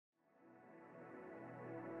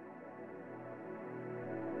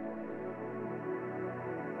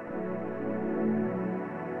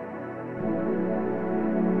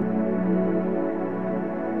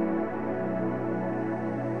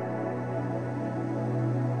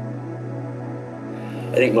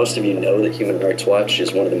I think most of you know that Human Rights Watch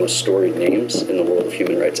is one of the most storied names in the world of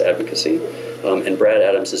human rights advocacy, and Brad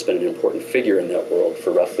Adams has been an important figure in that world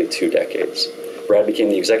for roughly 2 decades. Brad became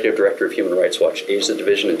the executive director of Human Rights Watch Asia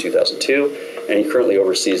Division in 2002, and he currently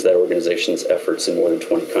oversees that organization's efforts in more than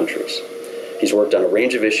 20 countries. He's worked on a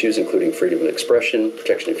range of issues, including freedom of expression,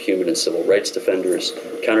 protection of human and civil rights defenders,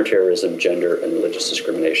 counterterrorism, gender, and religious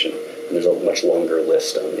discrimination. And there's a much longer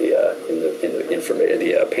list on the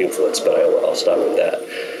pamphlets, but I'll stop with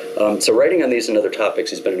that. So writing on these and other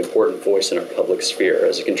topics, he's been an important voice in our public sphere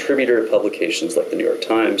as a contributor to publications like the New York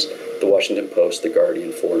Times, the Washington Post, the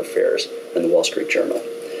Guardian, Foreign Affairs, and the Wall Street Journal.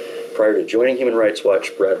 Prior to joining Human Rights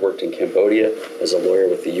Watch, Brad worked in Cambodia as a lawyer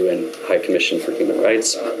with the UN High Commission for Human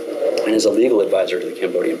Rights and as a legal advisor to the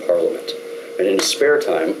Cambodian Parliament. And in his spare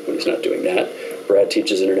time, when he's not doing that, Brad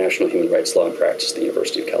teaches international human rights law and practice at the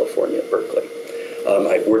University of California at Berkeley.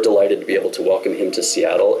 We're delighted to be able to welcome him to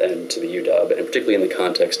Seattle and to the UW, and particularly in the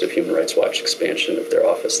context of Human Rights Watch expansion of their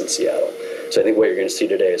office in Seattle. So I think what you're going to see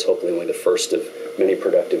today is hopefully only the first of many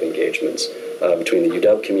productive engagements between the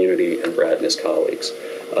UW community and Brad and his colleagues.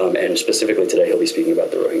 And specifically today, he'll be speaking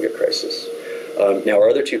about the Rohingya crisis. Now, our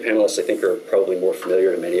other 2 panelists, I think, are probably more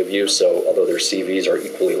familiar to many of you, so although their CVs are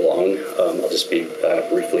equally long, I'll just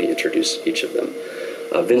briefly introduce each of them.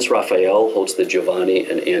 Vince Rafael holds the Giovanni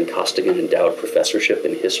and Ann Costigan Endowed Professorship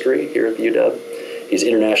in History here at the UW. He's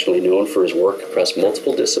internationally known for his work across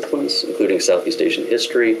multiple disciplines, including Southeast Asian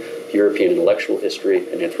history, European intellectual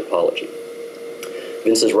history, and anthropology.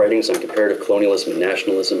 Vince's writings on comparative colonialism and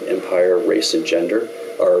nationalism, empire, race, and gender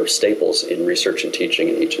are staples in research and teaching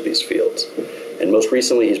in each of these fields. And most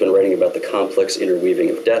recently, he's been writing about the complex interweaving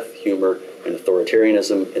of death, humor, and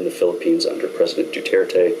authoritarianism in the Philippines under President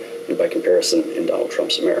Duterte, and by comparison, in Donald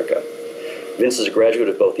Trump's America. Vince is a graduate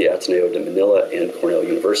of both the Ateneo de Manila and Cornell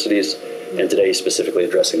universities, and today he's specifically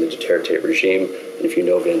addressing the Duterte regime, and if you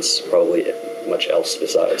know Vince, probably much else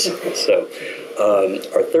besides. So,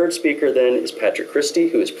 our third speaker then is Patrick Christie,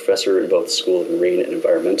 who is professor in both the School of Marine and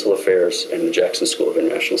Environmental Affairs and the Jackson School of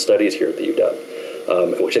International Studies here at the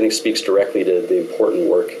UW, which I think speaks directly to the important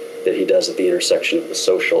work that he does at the intersection of the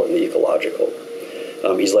social and the ecological.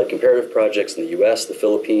 He's led comparative projects in the US, the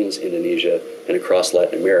Philippines, Indonesia, and across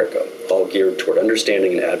Latin America, all geared toward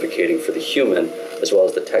understanding and advocating for the human, as well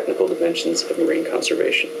as the technical dimensions of marine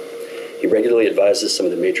conservation. He regularly advises some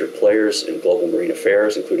of the major players in global marine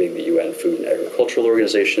affairs, including the UN Food and Agricultural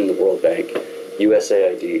Organization, the World Bank,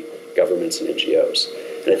 USAID, governments, and NGOs.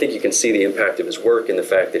 And I think you can see the impact of his work in the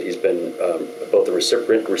fact that he's been both a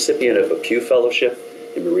recipient of a Pew Fellowship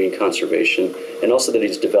in marine conservation, and also that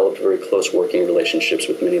he's developed very close working relationships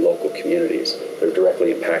with many local communities that are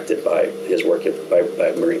directly impacted by his work by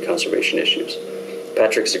marine conservation issues.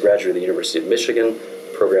 Patrick's a graduate of the University of Michigan,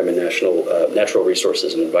 program in natural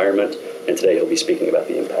resources and environment, and today he'll be speaking about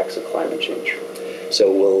the impacts of climate change.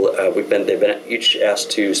 So they've been each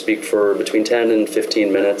asked to speak for between 10 and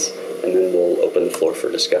 15 minutes, and then we'll open the floor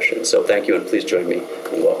for discussion. So thank you, and please join me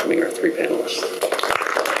in welcoming our 3 panelists.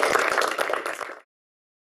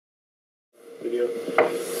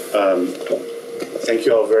 Thank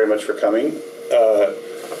you all very much for coming.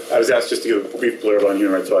 I was asked just to give a brief blurb on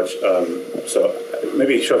Human Rights Watch. So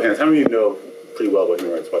maybe show of hands, how many of you know pretty well what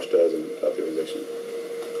Human Rights Watch does and about the organization?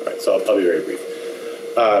 All right, so I'll be very brief.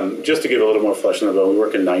 Just to give a little more flesh on the bone, we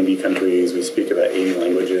work in 90 countries. We speak about 80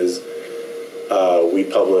 languages. We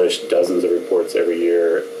publish dozens of reports every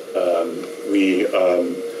year. We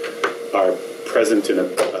are present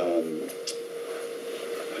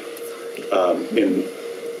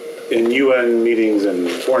in UN meetings and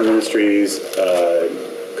foreign ministries,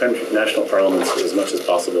 national parliaments as much as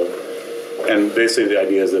possible. And basically the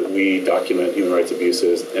idea is that we document human rights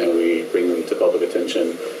abuses and we bring them to public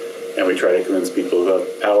attention, and we try to convince people who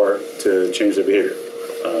have power to change their behavior.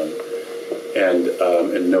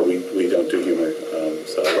 And no, we don't do humor.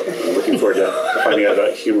 So I'm looking forward to finding out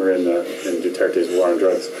about humor in Duterte's war on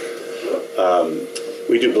drugs.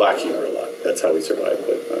 We do black humor a lot. That's how we survive,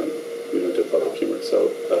 but we don't do public humor.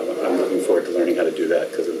 So I'm looking forward to learning how to do that,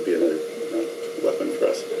 because it would be another weapon for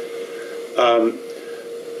us.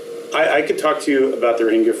 I could talk to you about the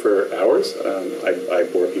Rohingya for hours. I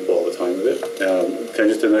bore people all the time with it. Can I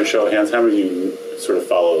just do another show of hands? How many of you sort of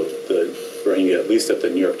follow the Rohingya, at least at the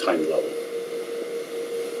New York Times level?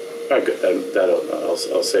 All right, good.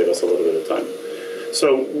 I'll save us a little bit of time.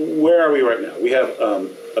 So where are we right now? We have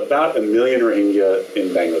about 1 million Rohingya in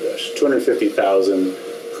Bangladesh, 250,000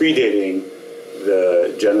 predating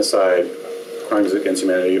the genocide, crimes against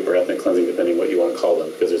humanity, or ethnic cleansing, depending what you want to call them,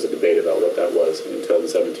 because there's a debate about what that was in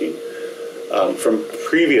 2017. From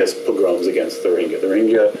previous pogroms against the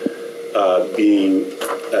Rohingya being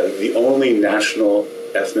the only national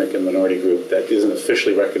ethnic and minority group that isn't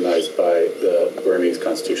officially recognized by the Burmese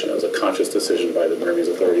constitution. It was a conscious decision by the Burmese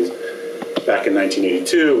authorities back in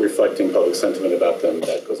 1982, reflecting public sentiment about them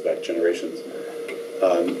that goes back generations.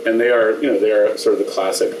 And they are sort of the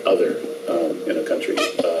classic other in a country.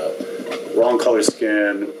 Wrong color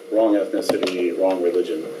skin, wrong ethnicity, wrong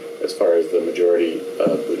religion, as far as the majority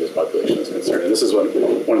Buddhist population is concerned. And this is one of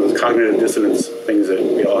those cognitive dissonance things that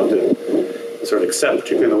we all have to sort of accept,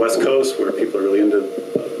 particularly in the West Coast, where people are really into,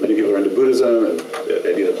 many people are into Buddhism, and the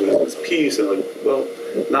idea that Buddhism is peace, and like, well,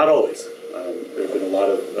 not always. There have been a lot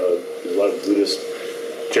of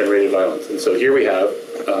Buddhist-generated violence. And so here we have,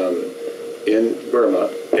 in Burma,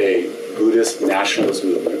 a Buddhist nationalist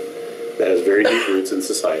movement that has very deep roots in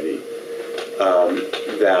society,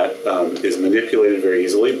 that is manipulated very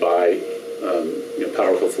easily by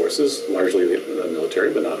powerful forces, largely the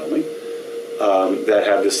military, but not only, that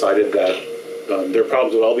have decided that their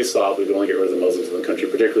problems would all be solved. We could only get rid of the Muslims in the country,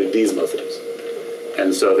 particularly these Muslims.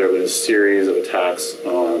 And so there have been a series of attacks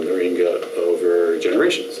on the Rohingya over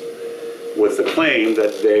generations, with the claim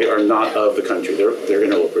that they are not of the country. They're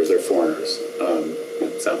interlopers, they're foreigners.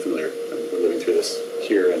 Sound familiar? We're living through this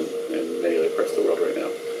here and in many other parts of the world right now.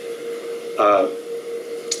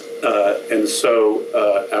 And so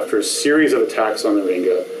after a series of attacks on the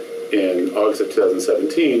Rohingya in August of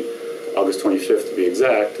 2017, August 25th to be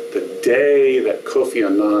exact, the day that Kofi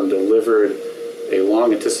Annan delivered a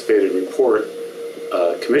long-anticipated report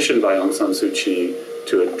commissioned by Aung San Suu Kyi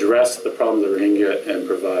to address the problem of the Rohingya and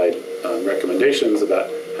provide recommendations about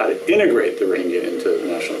how to integrate the Rohingya into the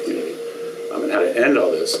national community and how to end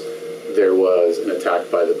all this, there was an attack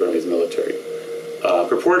by the Burmese military.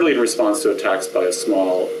 Purportedly in response to attacks by a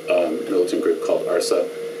small militant group called ARSA,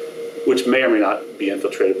 which may or may not be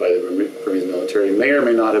infiltrated by the Burmese military, may or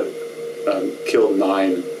may not have killed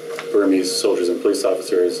 9 Burmese soldiers and police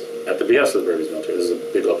officers at the behest of the Burmese military. This is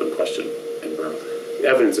a big open question in Burma. The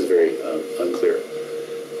evidence is very unclear.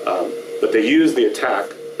 But they used the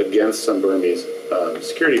attack against some Burmese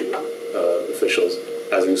security officials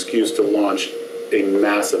as an excuse to launch a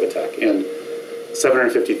massive attack. And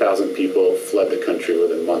 750,000 people fled the country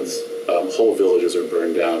within months. Whole villages are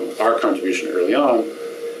burned down. Our contribution early on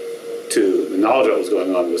to the knowledge of what was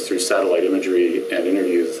going on was through satellite imagery and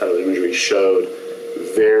interviews. Satellite imagery showed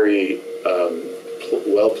very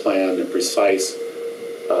well-planned and precise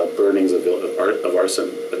burnings of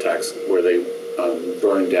arson attacks where they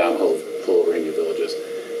burned down whole Rohingya villages.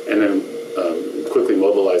 And then quickly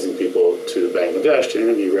mobilizing people to Bangladesh to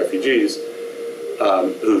interview refugees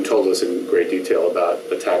who told us in great detail about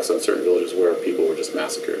attacks on certain villages where people were just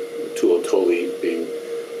massacred. Tulatoli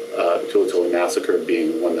massacre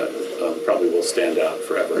being one that probably will stand out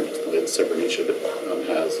forever, just the way that Srebrenica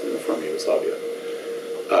has in the former Yugoslavia,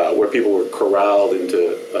 where people were corralled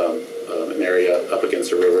into an area up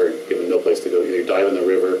against a river, given no place to go. Either dive in the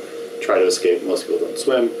river, try to escape. Most people don't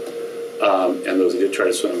swim, and those that did try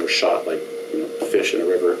to swim were shot like fish in a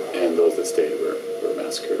river, and those that stayed were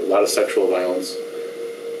massacred. A lot of sexual violence.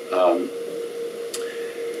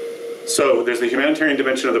 So there's the humanitarian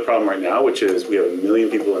dimension of the problem right now, which is we have 1 million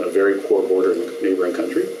people in a very poor border neighboring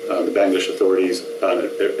country. The Bangladesh authorities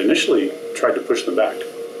initially tried to push them back.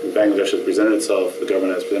 Bangladesh has presented itself, the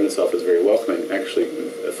government has presented itself as very welcoming. Actually,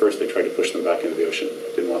 at first they tried to push them back into the ocean,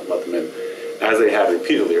 didn't want to let them in, as they had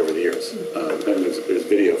repeatedly over the years. And there's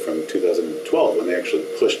video from 2012 when they actually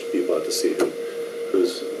pushed people out to sea,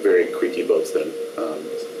 whose very creaky boats then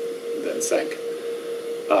sank.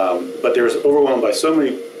 But there was overwhelmed by so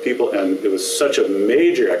many people, and it was such a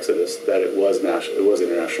major exodus that it was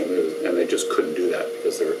international news, and they just couldn't do that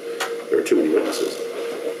because there were too many witnesses.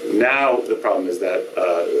 Now the problem is that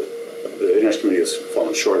the international community has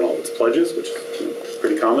fallen short on all of its pledges, which is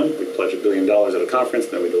pretty common. We pledge $1 billion at a conference,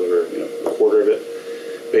 and then we deliver a quarter of it.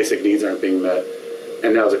 Basic needs aren't being met,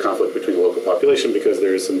 and now there's a conflict between the local population because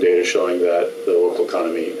there is some data showing that the local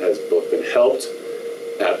economy has both been helped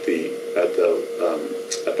at the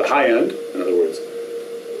high end. In other words,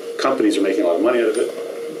 companies are making a lot of money out of it,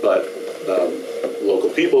 but local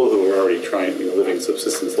people who are already living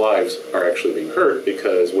subsistence lives are actually being hurt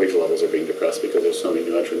because wage levels are being depressed because there's so many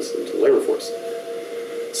new entrants into the labor force.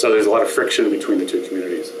 So there's a lot of friction between the two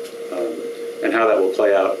communities. And how that will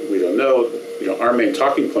play out, we don't know. Our main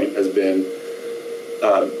talking point has been,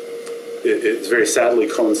 it's very sadly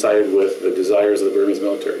coincided with the desires of the Burmese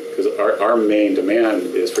military, because our main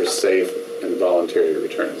demand is for safe and voluntary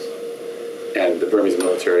returns. And the Burmese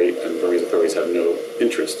military and Burmese authorities have no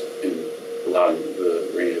interest in allowing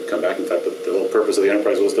the Rohingya to come back. In fact, the whole purpose of the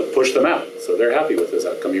enterprise was to push them out. So they're happy with this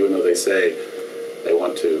outcome, even though they say they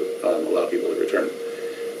want to allow people to return.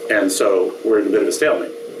 And so we're in a bit of a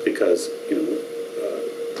stalemate because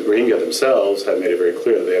the Rohingya themselves have made it very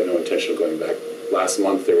clear that they have no intention of going back. Last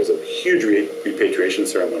month, there was a huge repatriation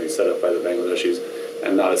ceremony set up by the Bangladeshis,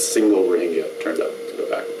 and not a single Rohingya turned up to go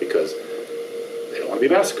back because they don't want to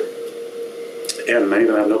be massacred. And many of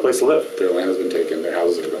them have no place to live. Their land has been taken, their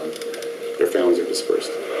houses are gone, their families are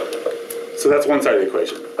dispersed. So that's one side of the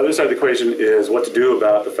equation. The other side of the equation is what to do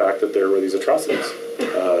about the fact that there were these atrocities.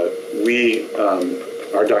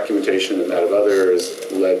 Our documentation and that of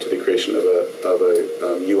others led to the creation of a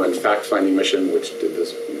UN fact-finding mission, which did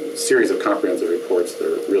this series of comprehensive reports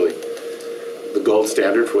that are really the gold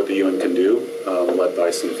standard for what the UN can do, led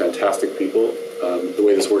by some fantastic people. The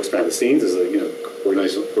way this works behind the scenes is that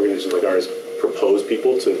organizations like ours propose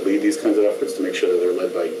people to lead these kinds of efforts to make sure that they're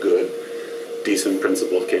led by good, decent,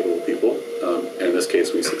 principled, capable people. And in this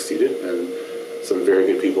case, we succeeded, and some very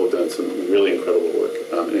good people have done some really incredible work,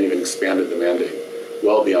 and even expanded the mandate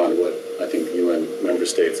well beyond what I think UN member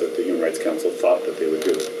states at the Human Rights Council thought that they would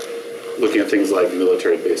do. Looking at things like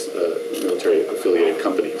military-affiliated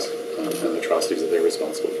companies and the atrocities that they're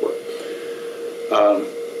responsible for.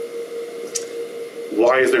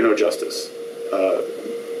 Why is there no justice?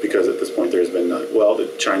 Because at this point there's been none. Well,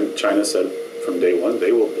 China said from day one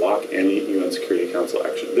they will block any UN Security Council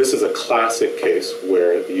action. This is a classic case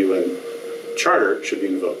where the UN Charter should be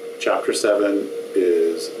invoked. Chapter 7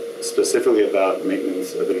 is specifically about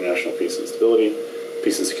maintenance of international peace and security,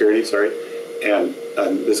 and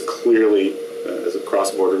this clearly, as a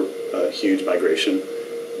cross-border huge migration,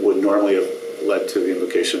 would normally have led to the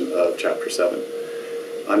invocation of Chapter 7.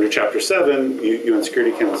 Under Chapter 7, the UN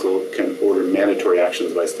Security Council can order mandatory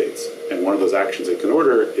actions by states, and one of those actions it can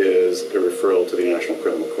order is a referral to the International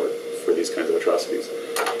Criminal Court for these kinds of atrocities.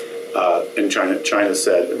 And China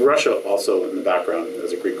said, and Russia also in the background,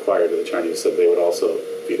 as a Greek choir to the Chinese, said they would also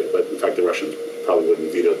veto it. But in fact, the Russians probably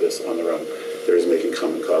wouldn't veto this on their own. They're just making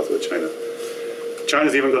common cause with China.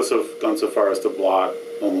 China's even gone so far as to block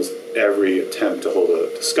almost every attempt to hold a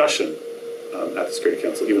discussion at the Security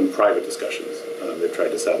Council, even private discussions. They've tried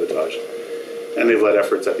to sabotage. And they've led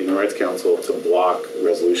efforts at the Human Rights Council to block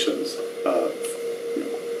resolutions.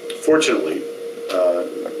 Fortunately,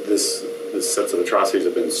 this sets of atrocities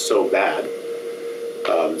have been so bad,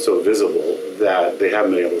 so visible, that they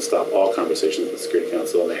haven't been able to stop all conversations with the Security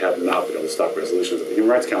Council, and they have not been able to stop resolutions at the Human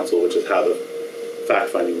Rights Council, which is how the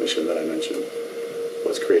fact-finding mission that I mentioned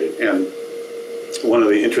was created. And one of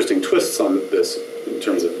the interesting twists on this in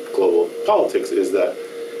terms of global politics is that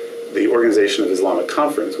the Organization of Islamic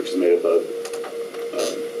Conference, which is made up of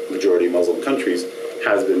majority Muslim countries,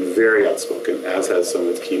 has been very outspoken, as has some of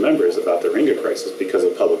its key members, about the Rohingya crisis because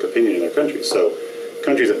of public opinion in their countries. So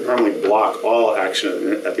countries that normally block all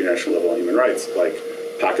action at the international level on human rights, like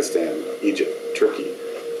Pakistan, Egypt, Turkey,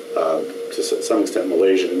 to some extent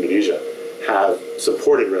Malaysia and Indonesia, have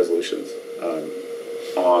supported resolutions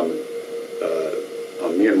on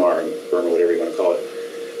Myanmar, Burma, whatever you want to call it,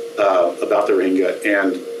 about the Rohingya,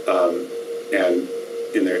 and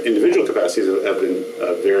in their individual capacities have been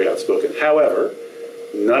very outspoken. However,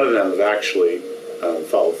 none of them have actually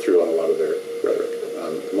followed through on a lot of their rhetoric.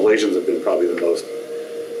 Malaysians have been probably the most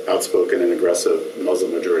outspoken and aggressive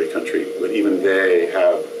Muslim majority country, but even they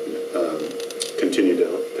have continued to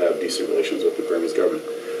have decent relations with the Burmese government.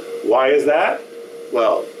 Why is that?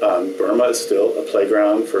 Well, Burma is still a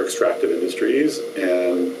playground for extractive industries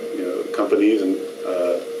and companies and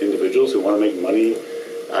individuals who want to make money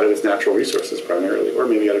out of its natural resources primarily, or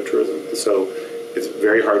maybe out of tourism. And so it's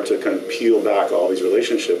very hard to kind of peel back all these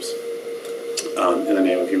relationships in the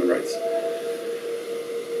name of human rights.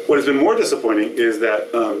 What has been more disappointing is that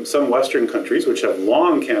some Western countries, which have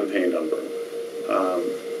long campaigned on Burma,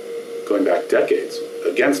 going back decades,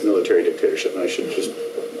 against military dictatorship, and I should just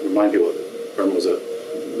remind people that Burma was a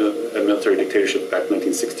military dictatorship back in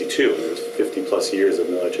 1962, and there was 50 plus years of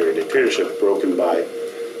military dictatorship broken by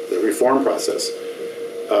the reform process,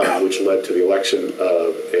 which led to the election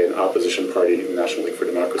of an opposition party, the National League for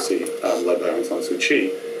Democracy, led by Aung San Suu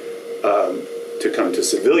Kyi, to come to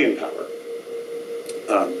civilian power.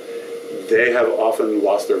 They have often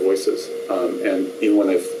lost their voices, and even when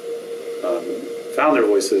they've found their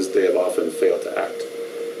voices, they have often failed to act.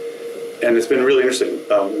 And it's been really interesting.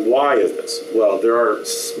 Why is this? Well, there are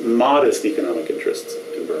modest economic interests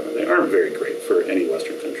in Burma. They aren't very great for any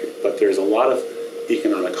Western country, but there's a lot of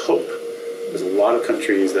economic hope. There's a lot of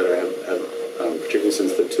countries that have particularly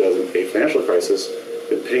since the 2008 financial crisis,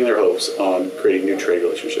 been pinning their hopes on creating new trade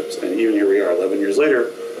relationships. And even here we are, 11 years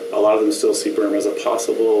later, a lot of them still see Burma as a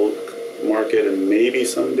possible market, and maybe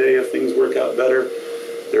someday, if things work out better,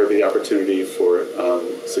 there will be the opportunity for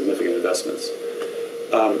significant investments.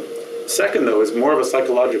 Second, though, is more of a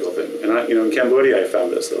psychological thing. And in Cambodia, I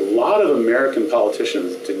found this. A lot of American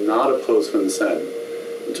politicians did not oppose Hun Sen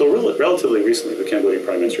until relatively recently. The Cambodian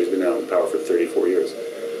prime minister has been now in power for 34 years.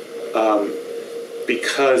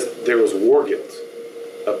 Because there was war guilt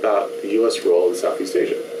about the U.S. role in Southeast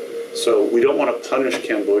Asia. So we don't want to punish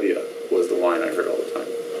Cambodia, was the line I heard all the time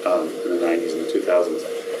in the 90s and the 2000s.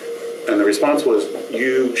 And the response was,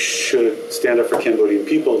 you should stand up for Cambodian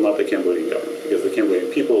people, not the Cambodian government, because the Cambodian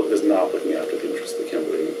people is not looking after the interests of the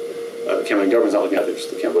Cambodian. The Cambodian government is not looking after the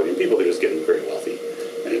interests of the Cambodian people. They're just getting very wealthy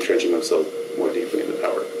and entrenching themselves more deeply into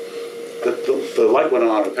power. The light went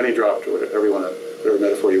on, a penny dropped, or whatever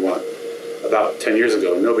metaphor you want, about 10 years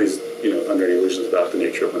ago, and nobody's under any illusions about the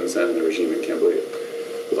nature of Hun Sen and the regime in Cambodia.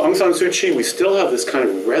 With Aung San Suu Kyi, we still have this kind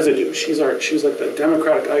of residue. She was like the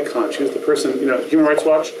democratic icon. She was the person, Human Rights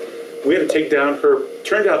Watch, we had to take down her.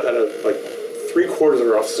 Turned out that like 3/4 of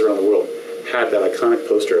her offices around the world had that iconic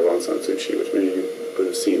poster of Aung San Suu Kyi, which many of you would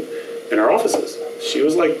have seen, in our offices. She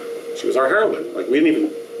was our heroine. Like, we didn't even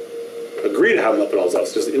agree to have them up at all those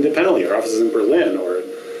offices, just independently. Our offices in Berlin or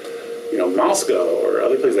Moscow or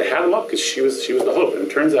other places, they had them up because she was the hope. And it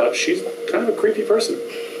turns out she's kind of a creepy person.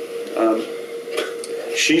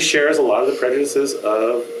 She shares a lot of the prejudices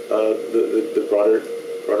of the broader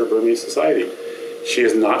Burmese society. She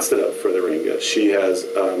has not stood up for the Rohingya. She has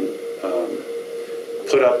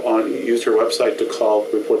used her website to call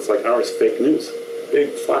reports like ours fake news. Big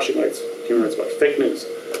flashing lights, Human Rights Watch, fake news.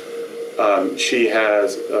 She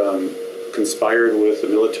has conspired with the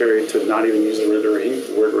military to not even use the word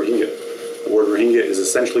Rohingya. The word Rohingya is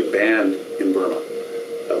essentially banned in Burma,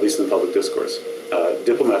 at least in the public discourse.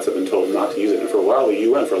 Diplomats have been told not to use it, and for a while,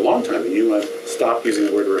 for a long time, the UN stopped using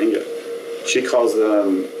the word Rohingya. She calls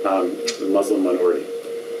them the Muslim minority.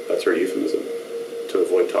 That's her euphemism, to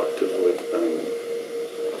avoid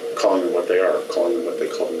calling them what they are, calling them what they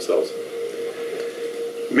call themselves.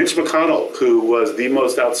 Mitch McConnell, who was the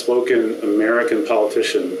most outspoken American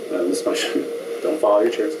politician, and this might, don't follow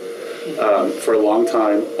your chairs, for a long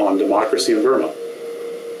time on democracy in Burma,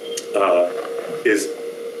 is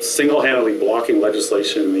single-handedly blocking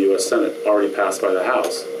legislation in the U.S. Senate already passed by the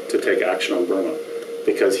House to take action on Burma,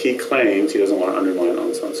 because he claims he doesn't want to undermine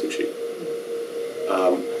Aung San Suu Kyi.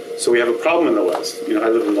 So we have a problem in the West. I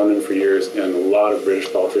lived in London for years, and a lot of British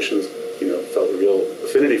politicians, felt a real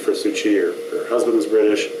affinity for Suu Kyi. Her husband was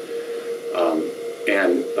British,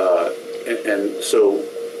 and so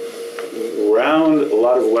around a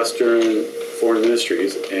lot of Western foreign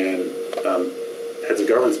ministries and heads of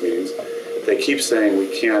governments meetings, they keep saying we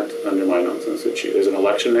can't undermine Aung San Suu Kyi. There's an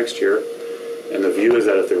election next year, and the view is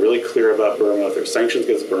that if they're really clear about Burma, if there are sanctions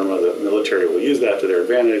against Burma, the military will use that to their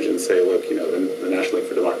advantage and say, look, the National League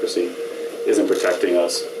for Democracy isn't protecting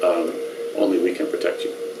us, only we can protect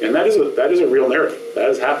you. And that is a real narrative. That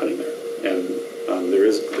is happening there, and there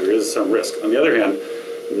is some risk. On the other hand,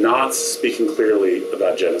 not speaking clearly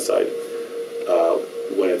about genocide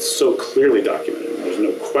when it's so clearly documented, and there's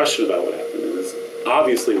no question about what happened, and it's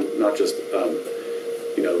obviously not just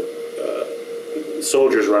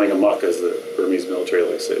soldiers running amok, as the Burmese military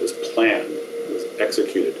likes to say. It was planned, it was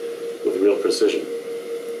executed with real precision.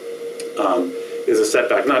 Is a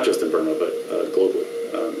setback not just in Burma but globally.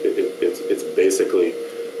 It's basically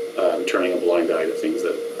turning a blind eye to things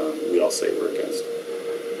that we all say we're against.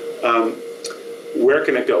 Where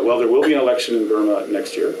can it go? Well, there will be an election in Burma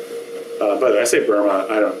next year. By the way, I say Burma,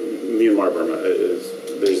 Myanmar Burma.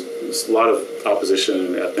 There's a lot of opposition,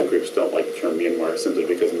 and ethnic groups don't like the term Myanmar simply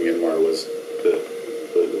because Myanmar was,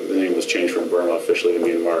 the name was changed from Burma officially to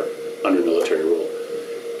Myanmar under military rule.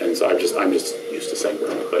 And so I'm just used to saying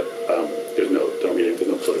Burma, but there's no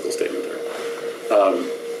political statement there.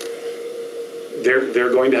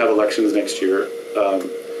 They're going to have elections next year,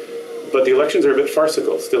 but the elections are a bit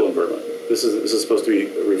farcical still in Burma. This is supposed to be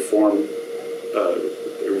a reformed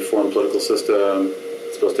political system.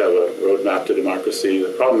 It's supposed to have a roadmap to democracy.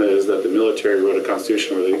 The problem is that the military wrote a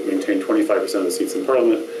constitution where they maintain 25% of the seats in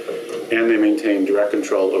parliament, and they maintain direct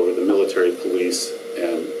control over the military, police,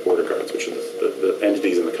 and border guards, which are the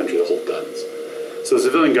entities in the country that hold guns. So the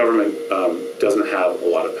civilian government doesn't have a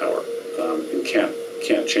lot of power and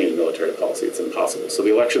can't change military policy. It's impossible. So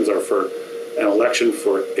the elections are for an election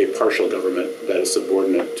for a partial government that is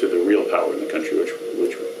subordinate to the real power in the country, which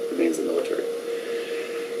remains the military.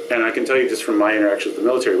 And I can tell you just from my interactions with the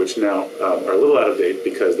military, which now are a little out of date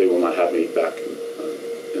because they will not have me back in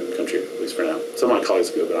the country, at least for now. Some of my colleagues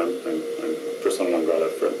go, but I'm persona non grata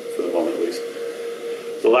for the moment at least.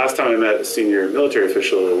 The last time I met a senior military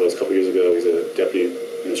official was a couple years ago. He's a deputy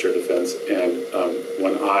minister of defense, and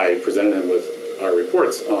when I presented him with our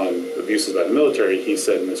reports on abuses by the military, he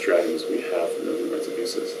said, "Mr. Adams, we have no human rights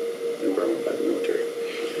abuses. in Burma by the military.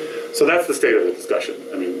 So that's the state of the discussion.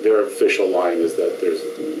 I mean, their official line is that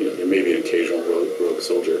there may be an occasional rogue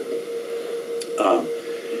soldier.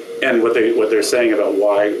 And what they're saying about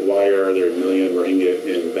why are there a million Rohingya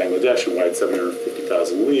in Bangladesh and why did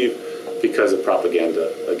 750,000 leave? Because of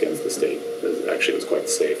propaganda against the state. Actually, it was quite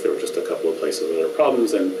safe. There were just a couple of places where there were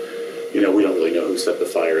problems, and we don't really know who set the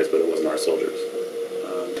fires, but it wasn't our soldiers.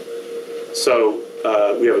 So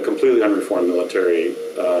we have a completely unreformed military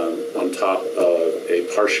on top of a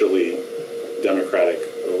partially democratic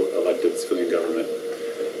elected civilian government.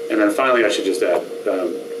 And then finally, I should just add,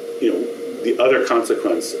 the other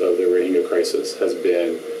consequence of the Rohingya crisis has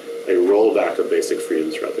been a rollback of basic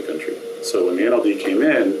freedoms throughout the country. So when the NLD came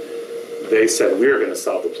in, they said, we are going to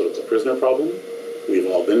solve the political prisoner problem. We've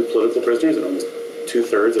all been political prisoners, and almost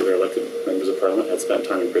 2/3 of their elected members of parliament had spent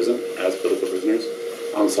time in prison as political prisoners.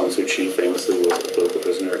 Aung San Suu Kyi famously was a political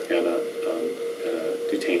prisoner and a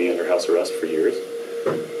detainee under house arrest for years.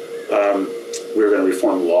 We're going to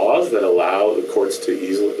reform laws that allow the police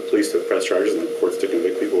to press charges and the courts to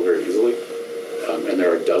convict people very easily. And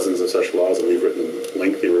there are dozens of such laws, and we've written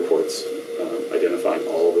lengthy reports identifying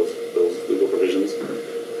all of those legal provisions.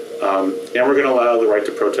 And we're going to allow the right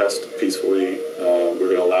to protest peacefully.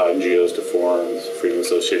 We're going to allow NGOs to form. Freedom of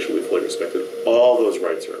association will be fully respected. All those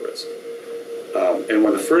rights are at risk. And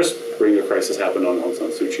when the first Rohingya crisis happened on Aung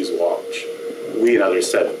San Suu Kyi's watch, we and others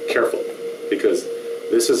said, careful, because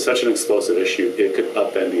this is such an explosive issue, it could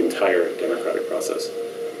upend the entire democratic process,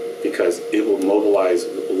 because it will mobilize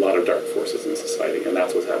a lot of dark forces in society, and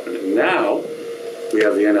that's what's happening. Now, we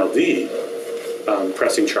have the NLD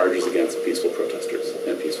pressing charges against peaceful protesters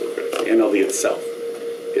and peaceful critics. The NLD itself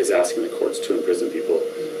is asking the courts to imprison people,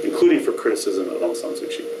 including for criticism of Aung San Suu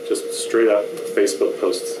Kyi. Just straight up Facebook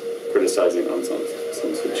posts criticizing Aung San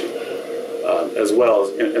Suu Kyi, as well as,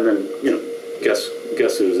 and then,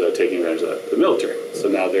 guess who's taking advantage of that? The military. So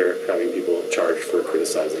now they're having people charged for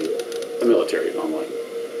criticizing the military online.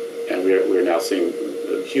 And we're now seeing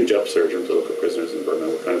a huge upsurge in political prisoners in Burma.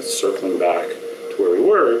 We're kind of circling back to where we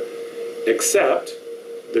were, except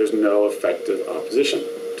there's no effective opposition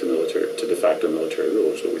to de facto military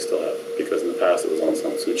rule, which is what we still have. Because in the past it was Aung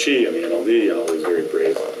San Suu Kyi and the NLD and all these very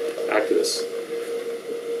brave activists.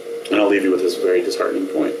 And I'll leave you with this very disheartening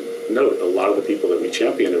point. Note, a lot of the people that we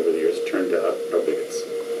championed over the years turned out are bigots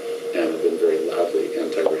and have been very loudly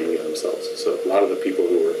anti-Rohingya themselves. So a lot of the people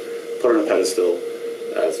who were put on a pedestal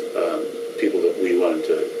as people that we wanted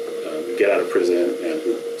to get out of prison and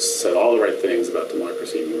who said all the right things about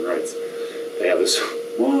democracy and human rights, they have this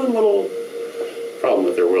one little problem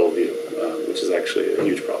with their worldview, which is actually a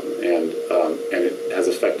huge problem. And it has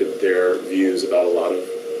affected their views about a lot of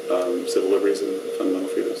civil liberties and fundamental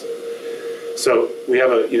freedoms. So we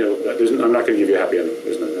have I'm not going to give you a happy ending.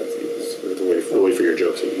 There's no, we'll wait for your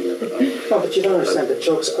jokes. No, but you don't understand. The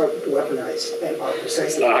jokes are weaponized and are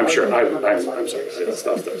precisely. I'm sure. I'm sorry.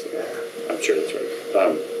 Stop. I'm sure that's right.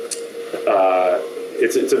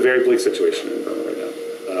 It's a very bleak situation in Burma right now,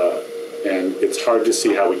 and it's hard to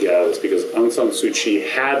see how we get out of this because Aung San Suu Kyi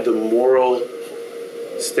had the moral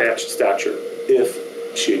stature if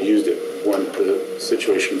she had used it when the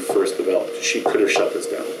situation first developed. She could have shut this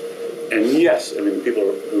down. And yes, I mean, the people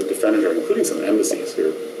who defended her, including some embassies, who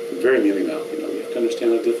are very mealy-mouthed, you have to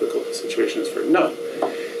understand how difficult the situation is for her. No.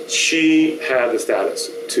 She had the status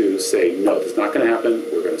to say, no, this is not going to happen.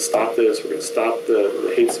 We're going to stop this. We're going to stop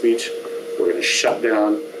the hate speech. We're going to shut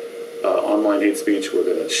down online hate speech. We're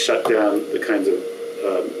going to shut down the kinds of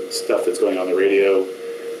stuff that's going on the radio,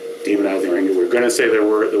 demonizing Rohingya. We're going to say the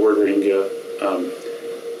word Rohingya.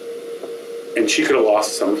 And she could have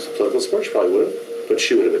lost some political support. She probably would have. But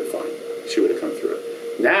she would have been fine. She would have come through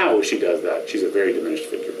it. Now, if she does that, she's a very diminished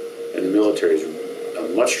figure. And the military is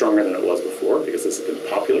much stronger than it was before because this has been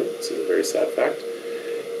popular. This is a very sad fact.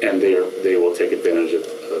 And they will take advantage of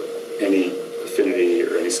any affinity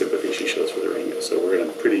or any sympathy she shows for the Rohingya. So we're in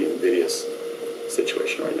a pretty invidious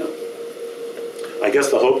situation right now. I guess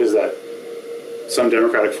the hope is that some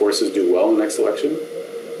democratic forces do well in the next election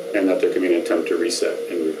and that there can be an attempt to reset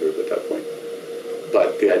and regroup at that point.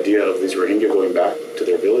 But the idea of these Rohingya going back to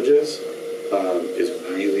their villages is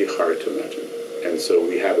really hard to imagine. And so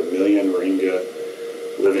we have 1 million Rohingya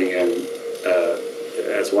living in,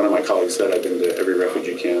 as one of my colleagues said, I've been to every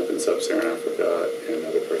refugee camp in sub-Saharan Africa and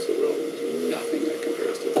other parts of the world, and there's nothing that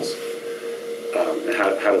compares to this. And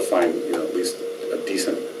how to find at least a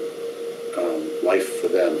decent life for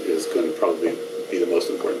them is going to probably be the most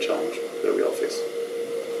important challenge that we all face.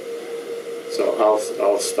 So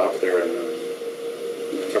I'll stop there and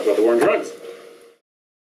talk about the war on drugs.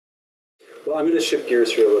 Well, I'm going to shift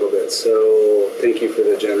gears here a little bit. So thank you for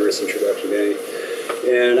the generous introduction, Danny.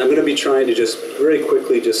 And I'm going to be trying to just very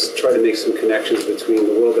quickly just try to make some connections between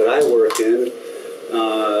the world that I work in,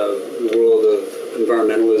 the world of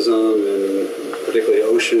environmentalism and particularly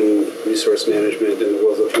ocean resource management, and the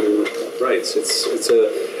world of human rights. It's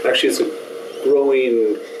a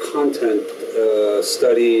growing content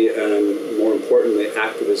study, and more importantly,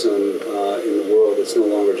 activism in the world. It's no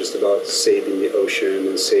longer just about saving the ocean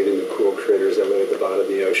and saving the cool critters that live at the bottom of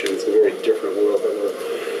the ocean. It's a very different world that we're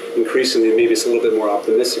increasingly, maybe it's a little bit more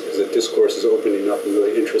optimistic because the discourse is opening up in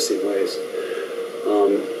really interesting ways.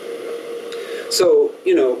 So,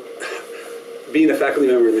 you know, being a faculty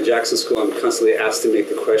member in the Jackson School, I'm constantly asked to make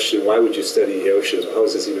the question, why would you study the oceans? How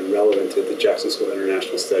is this even relevant to the Jackson School of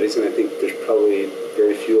International Studies? And I think there's probably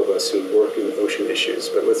very few of us who work in ocean issues.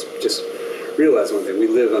 But let's just realize one thing. We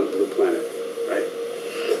live on a blue planet, right?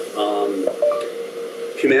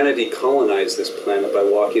 Humanity colonized this planet by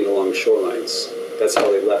walking along shorelines. That's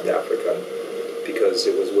how they left Africa, because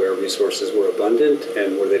it was where resources were abundant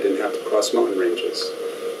and where they didn't have to cross mountain ranges.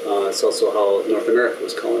 It's also how North America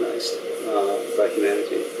was colonized by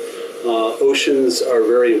humanity. Oceans are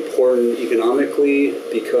very important economically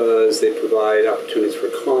because they provide opportunities for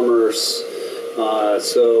commerce.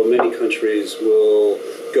 So many countries will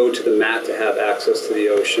go to the mat to have access to the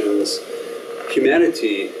oceans.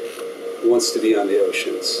 Humanity wants to be on the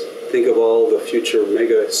oceans. Think of all the future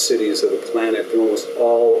mega cities of the planet. They're almost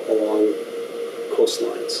all along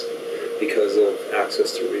coastlines because of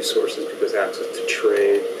access to resources, because of access to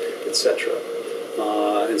trade, etc.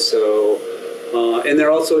 And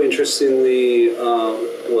they're also interestingly,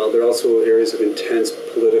 they're also areas of intense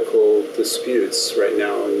political disputes right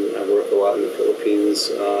now. And I work a lot in the Philippines.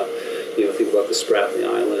 Think about the Spratly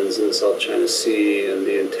Islands in the South China Sea and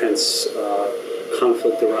the intense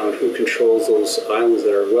conflict around who controls those islands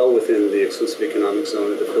that are well within the exclusive economic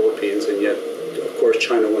zone of the Philippines, and yet, of course,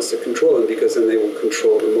 China wants to control them because then they will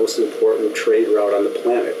control the most important trade route on the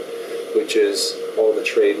planet, which is all the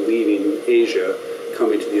trade leaving Asia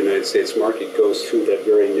coming to the United States market goes through that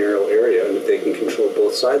very narrow area, and if they can control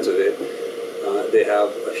both sides of it, they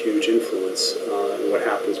have a huge influence in what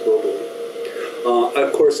happens globally.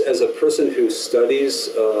 Of course, as a person who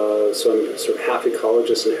studies, so I'm sort of half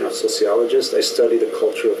ecologist and half sociologist, I study the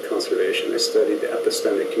culture of conservation. I study the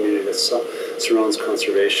epistemic community that surrounds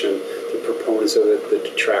conservation, the proponents of it, the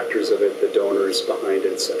detractors of it, the donors behind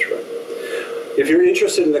it, etc. If you're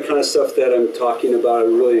interested in the kind of stuff that I'm talking about, I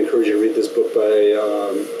really encourage you to read this book by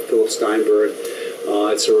Philip Steinberg.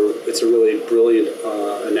 It's a really brilliant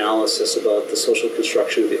analysis about the social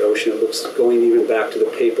construction of the ocean. It looks going even back to the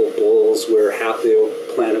Papal Bulls, where half the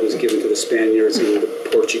planet was given to the Spaniards and the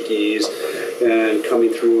Portuguese, and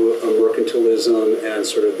coming through mercantilism and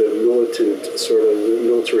sort of the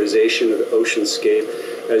militarization of the oceanscape.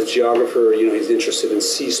 As geographer, he's interested in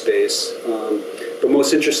sea space. But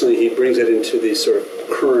most interestingly, he brings it into the sort of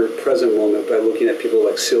current, present moment by looking at people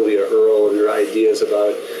like Sylvia Earle and their ideas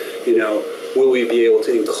about, will we be able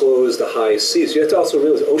to enclose the high seas? You have to also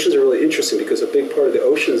realize oceans are really interesting because a big part of the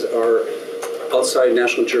oceans are outside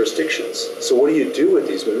national jurisdictions. So what do you do with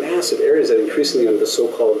these massive areas that increasingly under the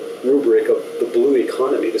so-called rubric of the blue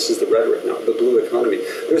economy, this is the rhetoric now, the blue economy,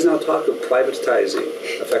 there's now talk of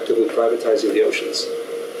effectively privatizing the oceans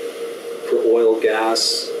for oil,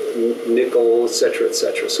 gas, nickel, etc.,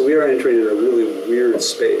 etc. So we are entering in a really weird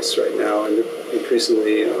space right now, and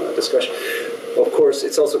increasingly discussion. Of course,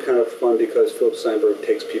 it's also kind of fun because Philip Steinberg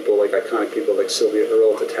takes iconic people like Sylvia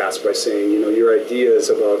Earle to task by saying, your ideas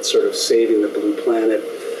about sort of saving the blue planet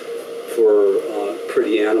for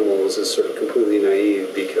pretty animals is sort of completely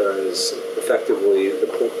naive because effectively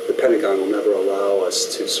the Pentagon will never allow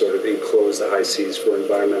us to sort of enclose the high seas for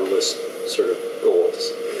environmentalist sort of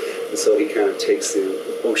goals. And so he kind of takes the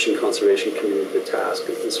ocean conservation community to task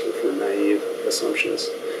for naive assumptions.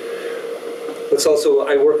 It's also,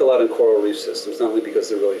 I work a lot on coral reef systems, not only because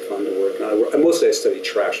they're really fun to work on. Mostly I study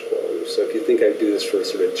trash coral reefs. So if you think I do this for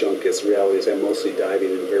sort of junkets, the reality is I'm mostly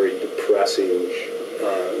diving in very depressing,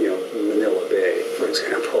 Manila Bay, for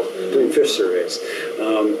example, doing fish surveys.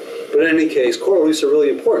 But in any case, coral reefs are really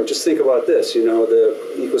important. Just think about this, the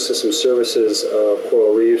ecosystem services of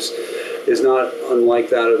coral reefs is not unlike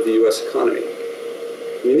that of the U.S. economy.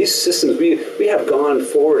 I mean, these systems, we have gone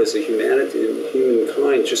forward as a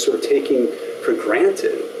humankind, just sort of taking for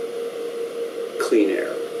granted clean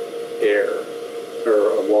air,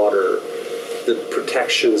 or water, the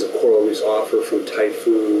protections that coral reefs offer from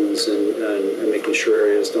typhoons and making sure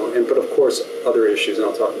areas don't, but of course other issues, and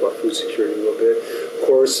I'll talk about food security in a little bit. Of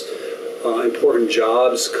course, important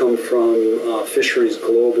jobs come from fisheries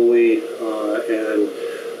globally, and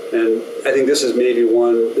I think this is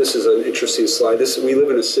an interesting slide. We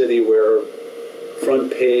live in a city where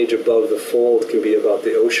front page above the fold can be about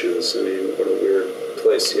the oceans. I mean, what a weird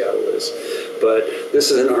place Seattle is. But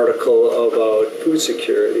this is an article about food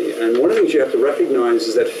security. And one of the things you have to recognize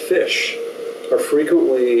is that fish are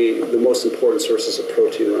frequently the most important sources of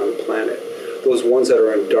protein around the planet. Those ones that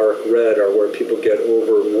are in dark red are where people get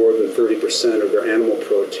over more than 30% of their animal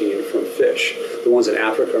protein from fish. The ones in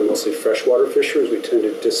Africa are mostly freshwater fishers. We tend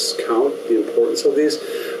to discount the importance of these.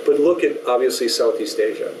 But look at, obviously, Southeast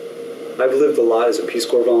Asia. I've lived a lot as a Peace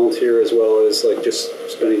Corps volunteer, as well as like just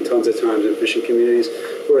spending tons of time in fishing communities,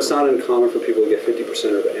 where it's not uncommon for people to get 50%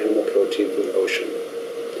 of the animal protein from the ocean.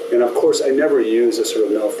 And of course, I never use a sort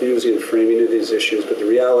of Malthusian framing of these issues, but the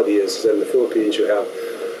reality is that in the Philippines you have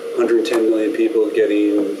 110 million people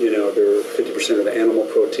getting, their 50% of the animal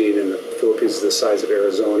protein, and the Philippines is the size of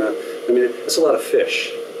Arizona. I mean, it's a lot of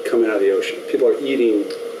fish coming out of the ocean. People are eating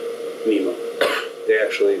Nemo. They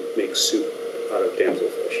actually make soup out of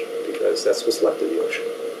damselfish because that's what's left in the ocean.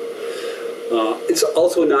 It's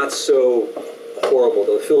also not so horrible,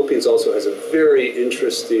 though. The Philippines also has a very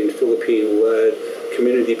interesting Philippine-led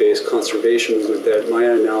community-based conservation movement that my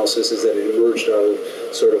analysis is that it emerged out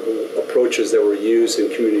of sort of approaches that were used in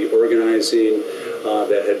community organizing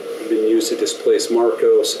that had been used to displace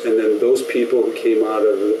Marcos, and then those people who came out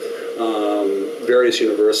of various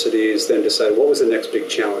universities then decided what was the next big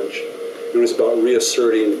challenge. And it was about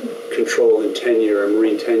reasserting control and tenure and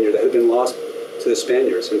marine tenure that had been lost to the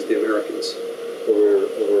Spaniards and to the Americans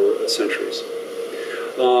over centuries.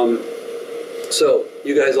 So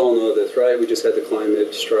you guys all know this, right? We just had the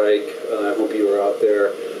climate strike. I hope you were out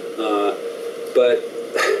there. But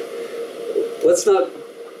let's not,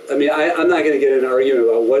 I'm not going to get in an argument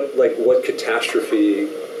about what catastrophe,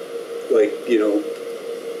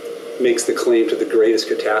 makes the claim to the greatest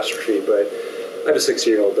catastrophe, but I have a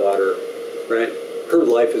 16-year-old daughter, right? Her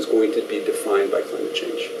life is going to be defined by climate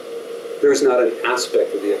change. There's not an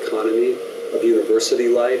aspect of the economy, of university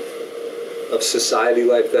life, of society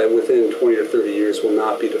life that within 20 or 30 years will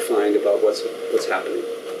not be defined about what's happening.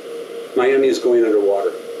 Miami is going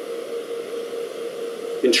underwater.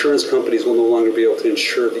 Insurance companies will no longer be able to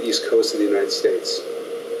insure the East Coast of the United States.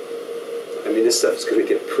 I mean, this stuff is going to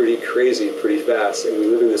get pretty crazy pretty fast, and we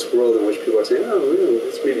live in this world in which people are saying,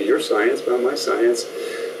 it's maybe your science, but not my science.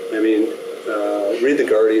 I mean, read The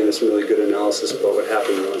Guardian, there's some really good analysis about what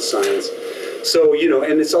happened around science. So,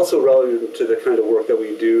 and it's also relevant to the kind of work that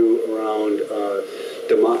we do around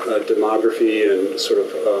demography and sort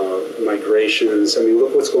of migrations. I mean,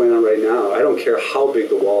 look what's going on right now. I don't care how big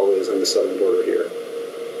the wall is on the southern border here.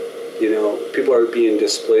 People are being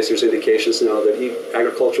displaced. There's indications now that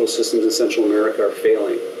agricultural systems in Central America are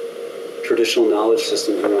failing. Traditional knowledge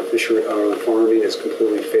systems around fishery, around farming is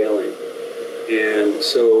completely failing. And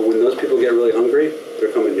so when those people get really hungry,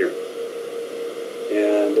 they're coming here.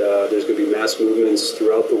 And there's going to be mass movements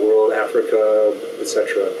throughout the world, Africa,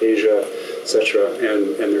 etc., Asia, etc.,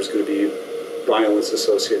 and there's going to be violence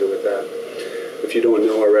associated with that. If you don't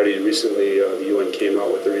know already, recently the UN came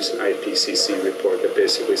out with the recent IPCC report that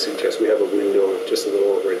basically suggests we have a window of just a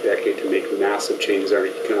little over a decade to make massive changes in our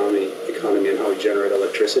economy and how we generate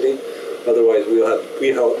electricity. Otherwise, we'll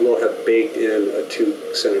have baked in a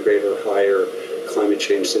 2 centigrade or higher climate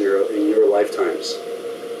change scenario in your lifetimes,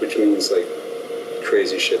 which means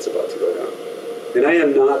crazy shit's about to go down. And I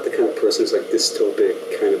am not the kind of person who's dystopic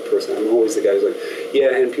kind of person. I'm always the guy who's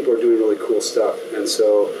and people are doing really cool stuff. And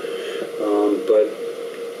so, but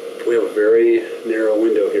we have a very narrow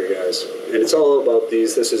window here, guys. And it's all about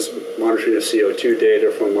these. This is monitoring of CO2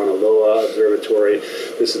 data from Mauna Loa Observatory.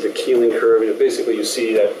 This is the Keeling curve. Basically, you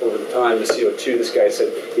see that over the time, the CO2, this guy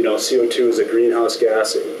said, CO2 is a greenhouse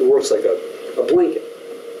gas. It works like a blanket.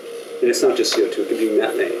 And it's not just CO2, it could be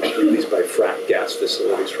methane, released by frack gas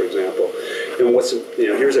facilities, for example. And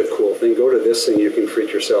here's a cool thing. Go to this thing, you can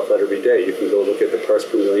freak yourself out every day. You can go look at the parts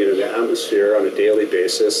per million in the atmosphere on a daily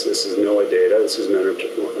basis. This is NOAA data. This is Mauna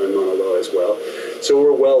Loa as well. So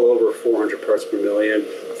we're well over 400 parts per million.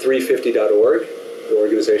 350.org, the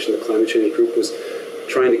organization, the climate change group, was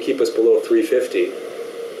trying to keep us below 350.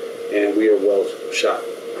 And we are well shot.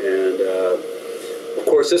 And of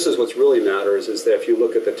course, this is what's really matters, is that if you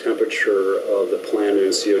look at the temperature of the planet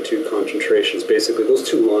and CO2 concentrations, basically those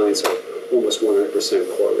two lines are almost 100%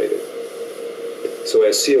 correlated. So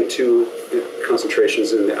as CO2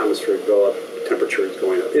 concentrations in the atmosphere go up, temperature is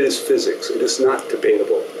going up. It is physics. It is not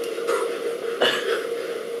debatable.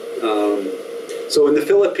 So in the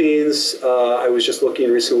Philippines, I was just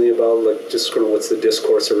looking recently about just kind of what's the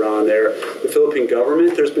discourse around there. The Philippine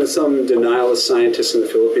government, there's been some denialist scientists in the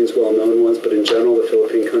Philippines, well-known ones, but in general, the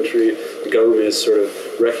Philippine country, the government is sort of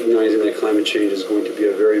recognizing that climate change is going to be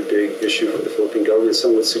a very big issue for the Philippine government.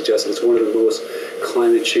 Some would suggest that it's one of the most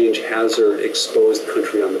climate change hazard exposed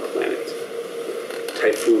country on the planet.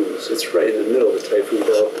 Typhoons, it's right in the middle of the typhoon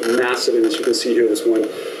belt, massive, and as you can see here, this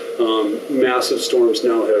one, massive storms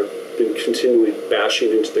now have been continually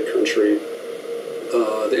bashing into the country.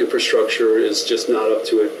 The infrastructure is just not up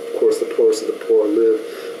to it. Of course, the poorest of the poor live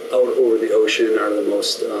out over the ocean, are the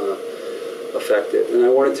most affected. And I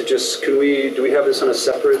wanted to just, do we have this on a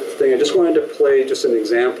separate thing? I just wanted to play just an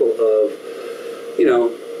example of,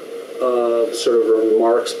 sort of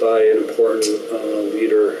remarks by an important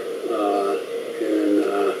leader in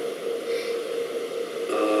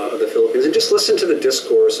the Philippines. And just listen to the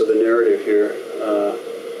discourse of the narrative here.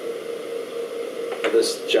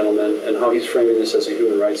 This gentleman and how he's framing this as a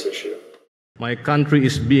human rights issue. My country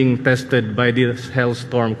is being tested by this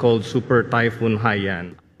hailstorm called Super Typhoon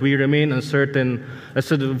Haiyan. We remain uncertain as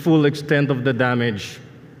to the full extent of the damage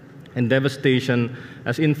and devastation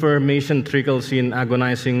as information trickles in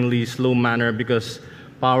agonizingly slow manner because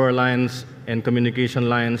power lines and communication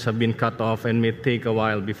lines have been cut off and may take a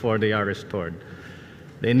while before they are restored.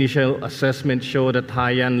 The initial assessment showed that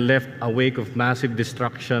Haiyan left a wake of massive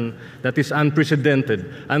destruction that is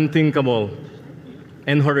unprecedented, unthinkable,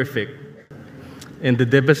 and horrific. And the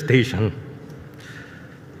devastation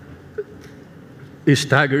is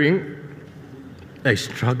staggering. I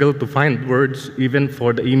struggle to find words even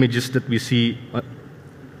for the images that we see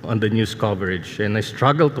on the news coverage. And I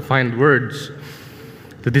struggle to find words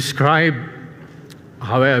to describe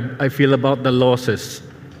how I feel about the losses.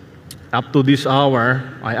 Up to this hour,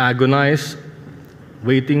 I agonize,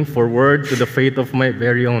 waiting for word to the fate of my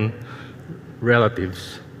very own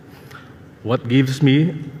relatives. What gives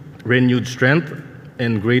me renewed strength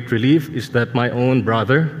and great relief is that my own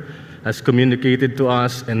brother has communicated to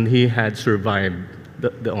us and he had survived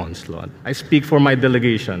the onslaught. I speak for my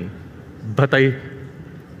delegation, but I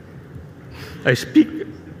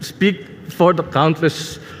speak for the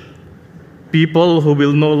countless people who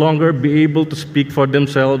will no longer be able to speak for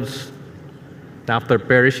themselves after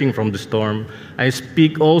perishing from the storm. I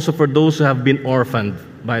speak also for those who have been orphaned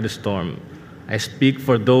by the storm. I speak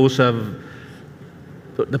for those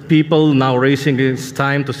the people now raising its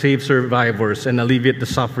time to save survivors and alleviate the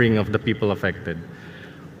suffering of the people affected.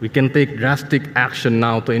 We can take drastic action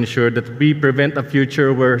now to ensure that we prevent a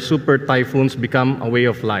future where super typhoons become a way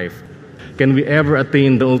of life. Can we ever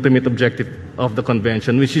attain the ultimate objective of the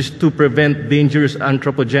convention, which is to prevent dangerous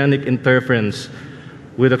anthropogenic interference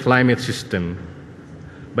with the climate system?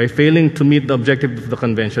 By failing to meet the objective of the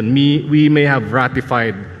convention, we may have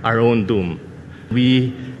ratified our own doom.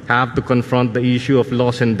 We have to confront the issue of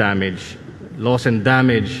loss and damage. Loss and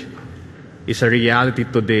damage is a reality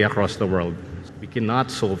today across the world. We cannot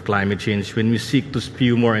solve climate change when we seek to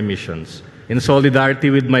spew more emissions. In solidarity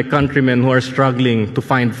with my countrymen who are struggling to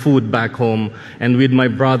find food back home, and with my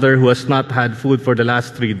brother who has not had food for the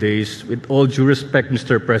last 3 days, with all due respect,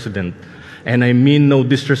 Mr. President, and I mean no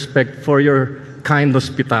disrespect for your kind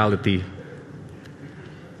hospitality,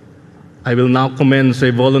 I will now commence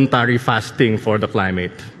a voluntary fasting for the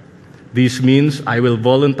climate. This means I will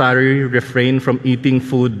voluntarily refrain from eating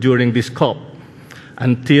food during this COP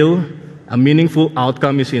until a meaningful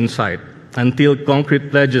outcome is in sight, until concrete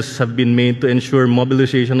pledges have been made to ensure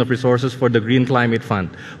mobilization of resources for the Green Climate Fund.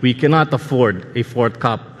 We cannot afford a fourth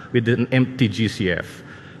COP with an empty GCF.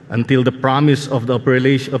 Until the promise of the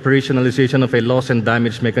operationalization of a loss and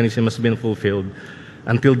damage mechanism has been fulfilled,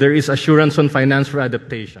 until there is assurance on finance for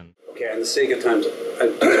adaptation. Okay, on the sake of time, I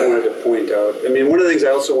just wanted to point out, one of the things I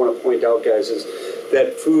also want to point out, guys, is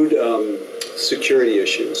that food security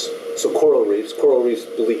issues. So coral reefs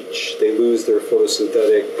bleach. They lose their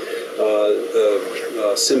photosynthetic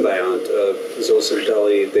symbiont,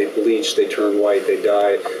 zooxanthellae. They bleach, they turn white, they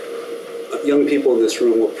die. Young people in this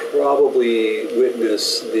room will probably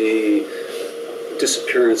witness the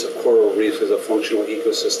disappearance of coral reefs as a functional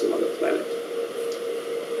ecosystem on the planet,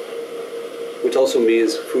 which also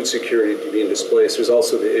means food security being displaced. There's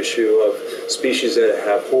also the issue of species that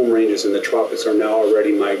have home ranges in the tropics are now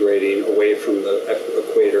already migrating away from the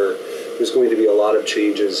equator. There's going to be a lot of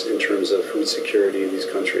changes in terms of food security in these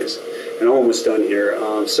countries. And I'm almost done here.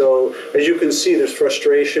 So as you can see, there's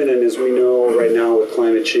frustration, and as we know right now with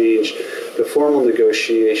climate change, the formal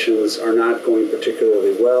negotiations are not going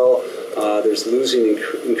particularly well. There's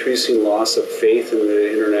increasing loss of faith in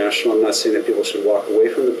the international. I'm not saying that people should walk away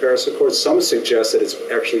from the Paris Accord. Some suggest that it's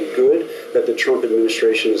actually good that the Trump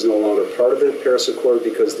administration is no longer part of the Paris Accord,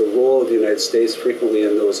 because the role of the United States frequently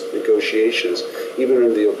in those negotiations, even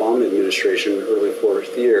under the Obama administration, early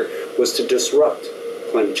fourth year, was to disrupt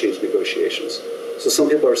climate change negotiations. So some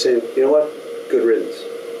people are saying, you know what, good riddance.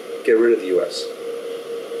 Get rid of the U.S.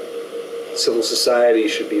 Civil society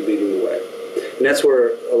should be leading the way. And that's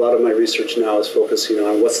where a lot of my research now is focusing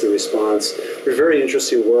on what's the response. There's very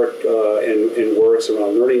interesting work and works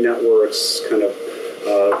around learning networks, kind of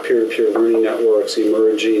peer-to-peer learning networks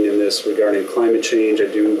emerging in this regarding climate change. I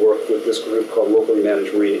do work with this group called Locally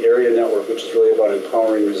Managed Marine Area Network, which is really about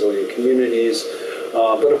empowering resilient communities.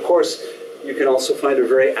 But of course, you can also find a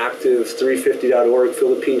very active 350.org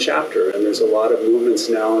Philippine chapter, and there's a lot of movements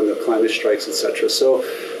now in the climate strikes, etc. So,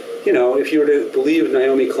 you know, if you were to believe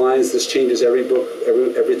Naomi Klein's "This Changes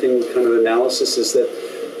Everything" kind of analysis, is that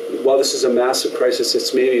while this is a massive crisis,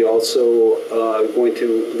 it's maybe also going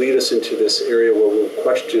to lead us into this area where we'll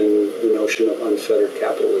question the notion of unfettered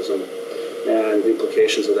capitalism and the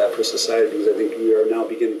implications of that for society, because I think we are now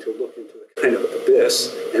beginning to look into the kind of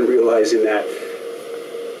abyss and realizing that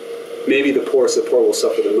maybe the poor will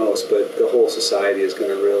suffer the most, but the whole society is going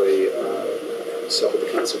to really suffer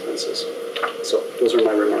the consequences. So those are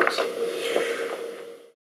my remarks.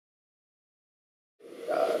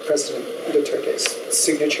 President Duterte's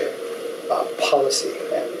signature policy,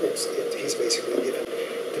 and he's basically given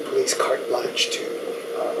the police carte blanche to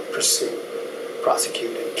pursue,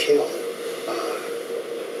 prosecute, and kill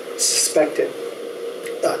suspected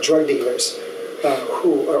drug dealers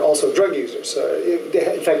who are also drug users.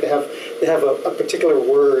 In fact, they have a particular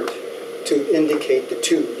word to indicate the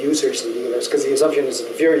two, users and dealers, because the assumption is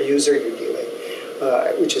that if you're a user, you're dealing,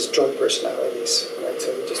 which is drug personalities. Right?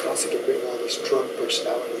 So he just wants to get rid of all these drug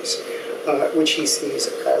personalities, which he sees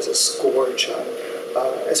as a scourge on,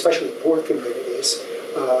 especially poor communities.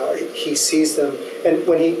 He sees them, and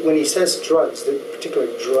when he says drugs, the particular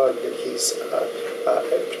drug that he's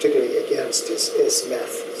particularly against is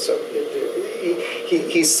meth. So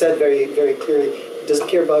he said very, very clearly, he doesn't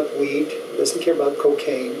care about weed, doesn't care about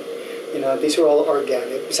cocaine. You know, these are all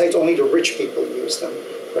organic. Besides, only the rich people use them.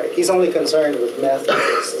 Right? He's only concerned with meth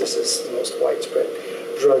because this is the most widespread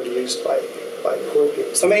drug used by poor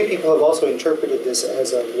people. So many people have also interpreted this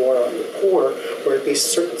as a war on the poor, or at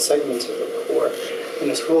least certain segments of the poor. And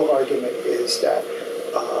his whole argument is that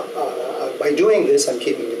by doing this, I'm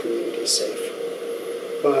keeping the community safe.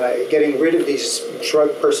 By getting rid of these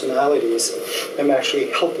drug personalities, I'm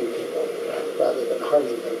actually helping people rather than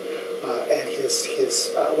harming them. And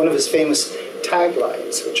his one of his famous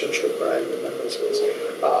taglines, which I'm sure Brian remembers, was,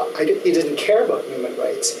 he didn't care about human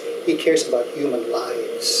rights, he cares about human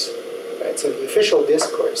lives. Right? So the official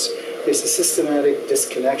discourse is a systematic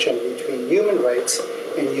disconnection between human rights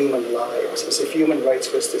and human lives, as if human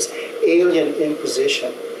rights was this alien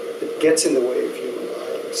imposition that gets in the way of human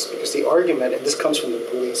lives. Because the argument, and this comes from the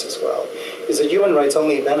police as well, is that human rights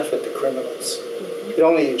only benefit the criminals. It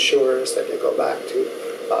only ensures that they go back to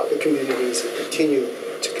the communities and continue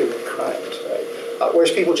to commit crimes, right?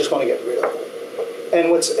 Whereas people just want to get rid of them.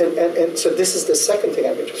 And so this is the second thing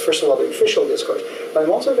I'm interested in. First of all, the official discourse. But I'm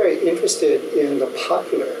also very interested in the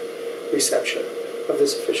popular reception of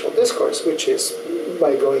this official discourse, which is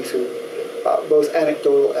by going through both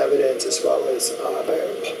anecdotal evidence as well as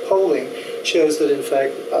polling, shows that in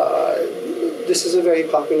fact this is a very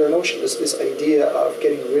popular notion. This idea of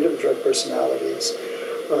getting rid of drug personalities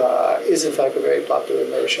is in fact a very popular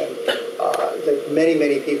notion that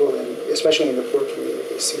many people, especially in the poor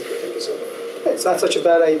communities, seem to think is it's not such a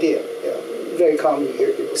bad idea. You know, very common to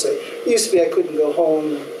hear people say, it used to be I couldn't go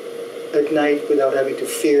home at night without having to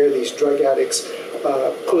fear these drug addicts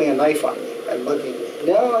pulling a knife on me and mugging me.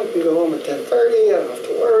 Now I can go home at 10:30, I don't have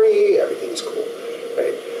to worry, everything's cool.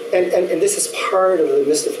 Right? And this is part of the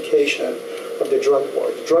mystification of the drug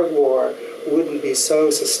war. The drug war wouldn't be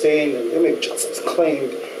so sustained, and I mean, it's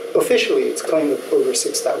claimed, officially it's claimed that over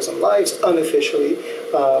 6,000 lives, unofficially,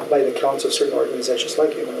 by the counts of certain organizations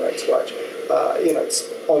like Human Rights Watch, it's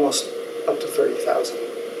almost up to 30,000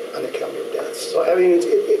 unaccounted deaths. So I mean,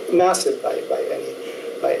 it's massive by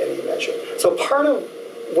any measure. So part of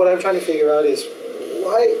what I'm trying to figure out is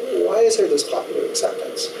why is there this popular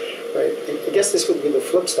acceptance, right? I guess this would be the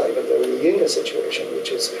flip side of the Rohingya situation,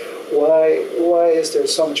 which is why is there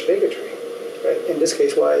so much bigotry, right? In this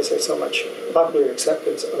case, why is there so much popular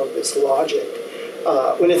acceptance of this logic?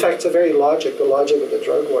 When in fact, the logic of the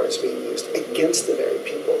drug war is being used against the very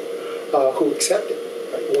people who accept it.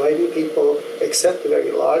 Right? Why do people accept the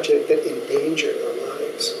very logic that endangered their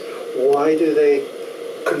lives? Why do they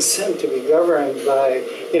consent to be governed by,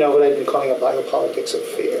 what I've been calling a biopolitics of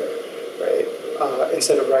fear, right?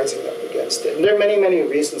 Instead of rising up against it. And there are many, many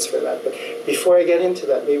reasons for that. But before I get into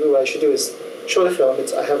that, maybe what I should do is show the film.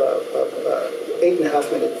 I have a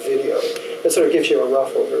 8.5-minute video that sort of gives you a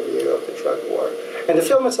rough overview of the drug war. And the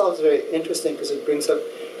film itself is very interesting because it brings up,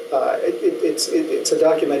 it's a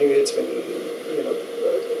documentary that's been,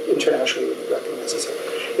 internationally recognized.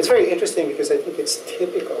 It's very interesting because I think it's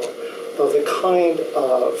typical of the kind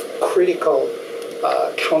of critical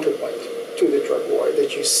counterpoint to the drug war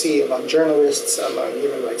that you see among journalists, among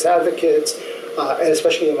human rights advocates, and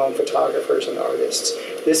especially among photographers and artists.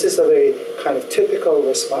 This is a very kind of typical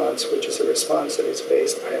response, which is a response that is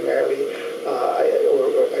based primarily,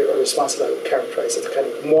 or a response that I would characterize as a kind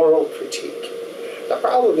of moral critique. The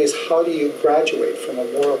problem is, how do you graduate from a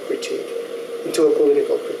moral critique into a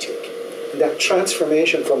political critique? And that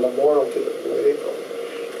transformation from the moral to the political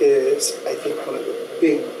is, I think, one of the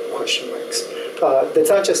big question marks. That's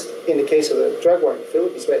not just in the case of the drug war in the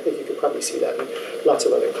Philippines, but I think you could probably see that in lots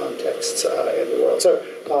of other contexts in the world. So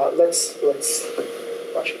let's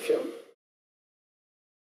watch the film.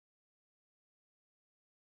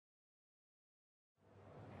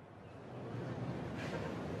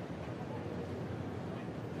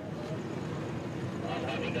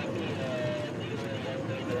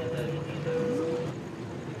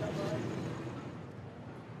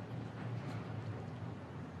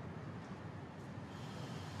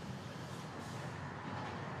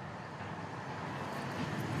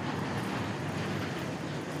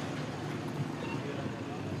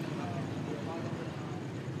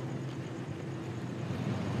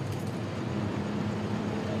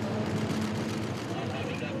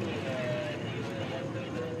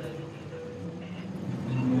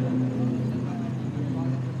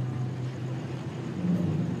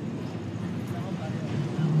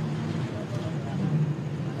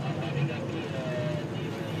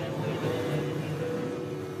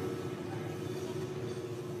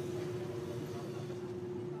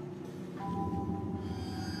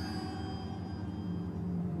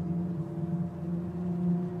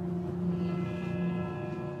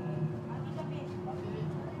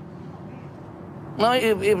 Now,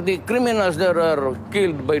 if the criminals there are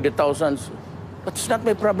killed by the thousands, that's not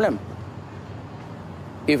my problem.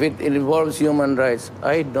 If it involves human rights,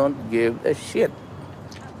 I don't give a shit.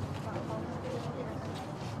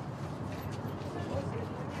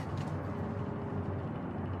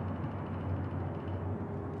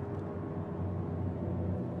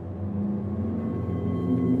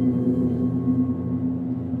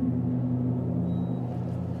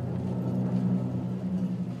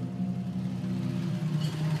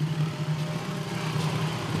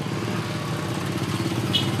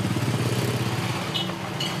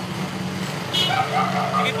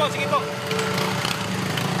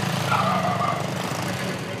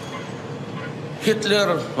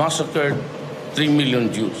 Hitler massacred 3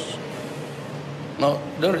 million Jews. Now,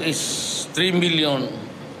 there's a 3 million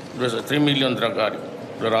drug addicts.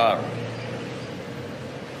 There are.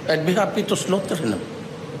 I'd be happy to slaughter them.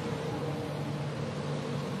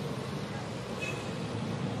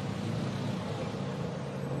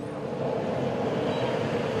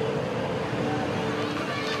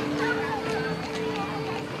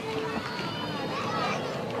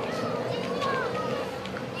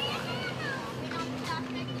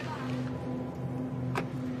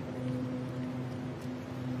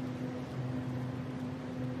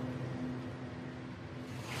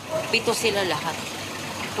 Pito sila lahat.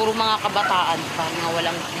 Puro mga kabataan pa, mga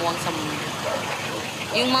walang muwang sa mundo.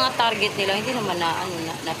 Yung mga target nila, hindi naman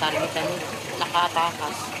na-targetan,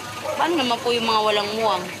 nakatakas. Paano naman po yung mga walang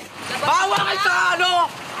muwang? Bawa kayo sa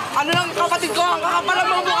ano lang kapatid ko, ang kakapalang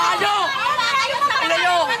mga mukha nyo! Ano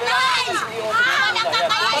nyo?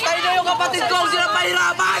 Patay na yung kapatid ko, sila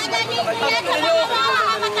pahirapan! Ano nyo?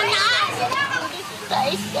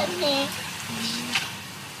 Guys, kami.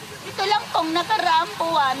 Ito lang pong nakaraang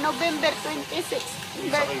buwan, November 26,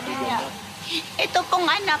 birthday niya. Ito pong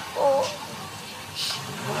anak ko.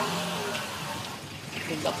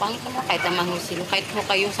 Pangit naman, kahit naman ho sila. Kahit ho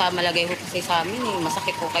kayo sa malagay ho kasi sa amin,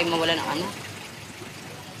 masakit ho kayo mawala ng anak.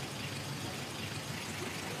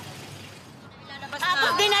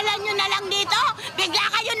 Tapos dinala nyo na lang dito, bigla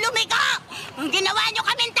kayong lumiko. Ginawa nyo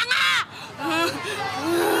kaming tanga.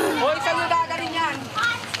 Hoy, saan yung dadalhin yan?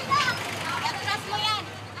 Atras mo yan.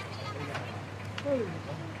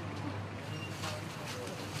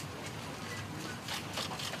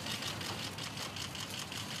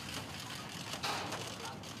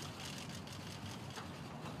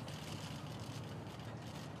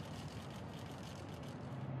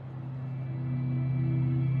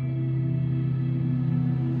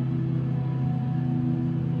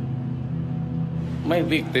 my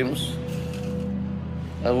victims,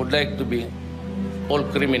 I would like to be all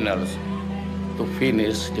criminals to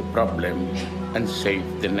finish the problem and save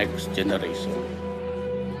the next generation.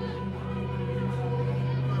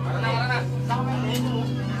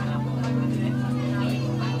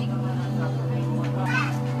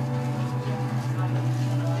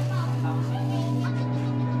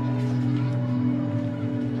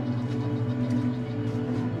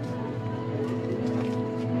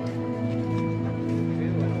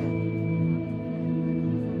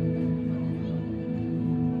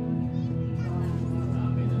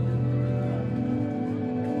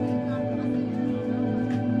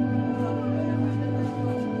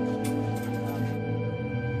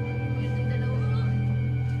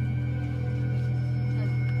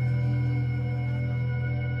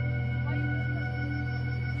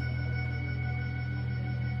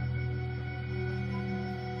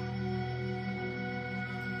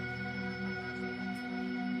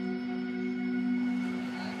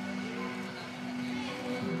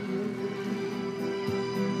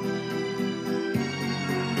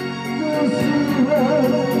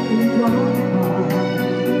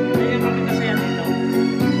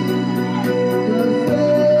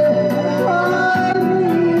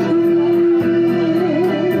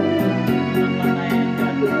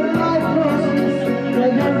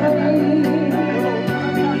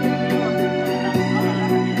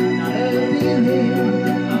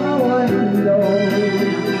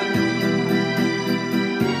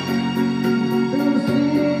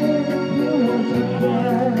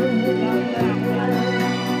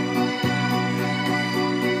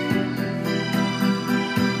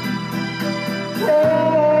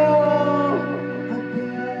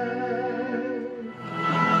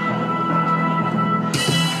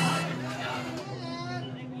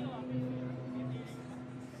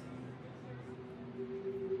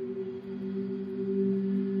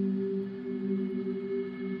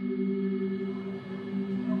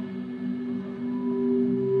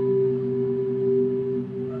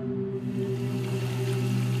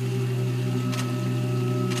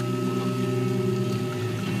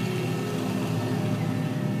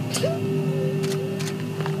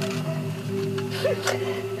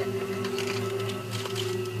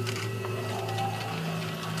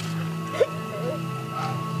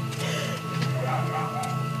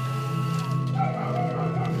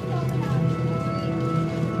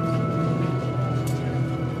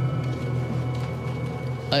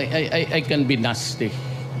 I can be nasty.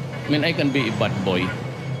 I mean, I can be a bad boy.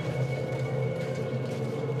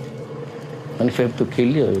 And if I have to kill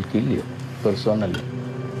you, I will kill you, personally.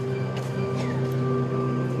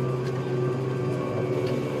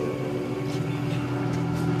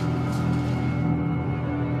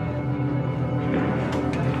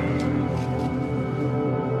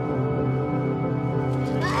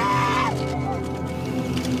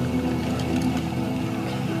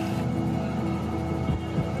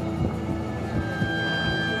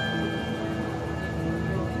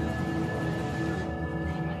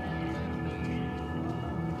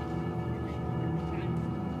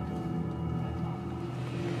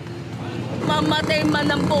 Mamatay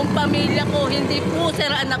man ang buong pamilya ko, hindi po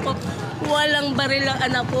sir anak ko, walang baril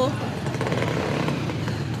ang anak ko.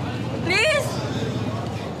 Please,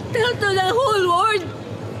 tell to the whole world,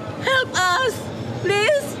 help us,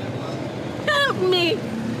 please, help me.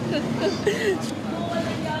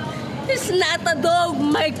 It's not a dog,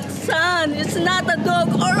 my son, it's not a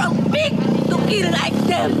dog or a pig to kill like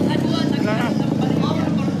them.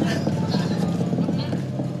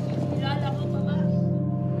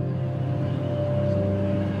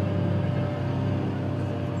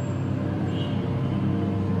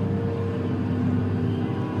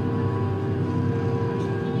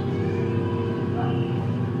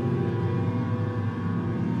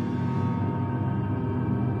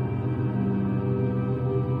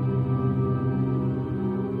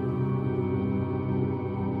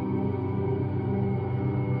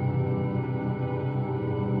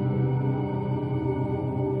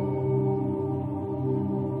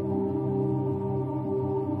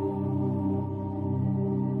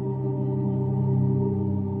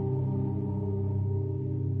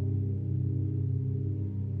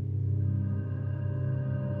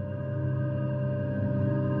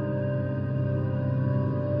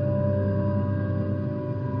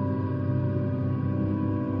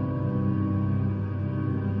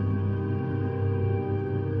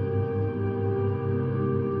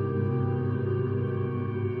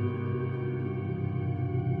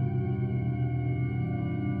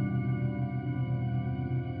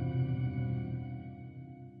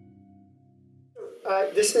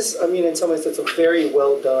 this is, I mean, in some ways, it's a very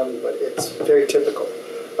well done, but it's very typical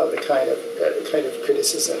of the kind of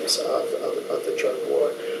criticisms of the drug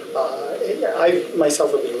war. I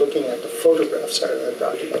myself have been looking at the photographs rather than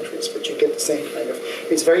documentaries, but you get the same kind of.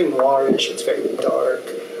 It's very noirish. It's very dark.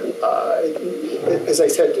 As I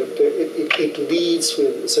said, it leads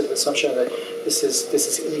with sort of assumption that this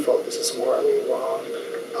is evil. This is morally wrong.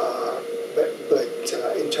 But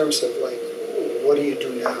in terms of like, what do you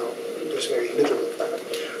do now? There's very little of that.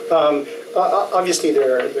 Obviously,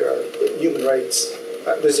 there are human rights.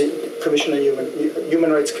 There's a Commission on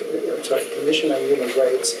Commission on Human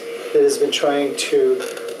Rights that has been trying to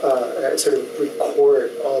sort of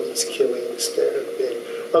record all these killings. There have been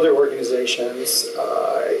other organizations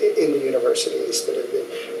in the universities that have been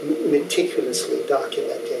meticulously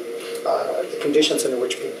documenting the conditions under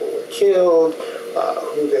which people were killed,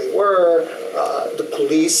 who they were, the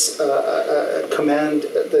police command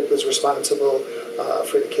that was responsible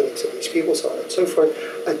for the killings of these people, so on and so forth.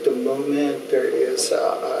 At the moment, there is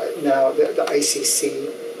now the ICC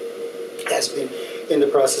has been in the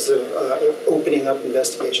process of opening up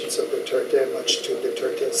investigations of Duterte, much to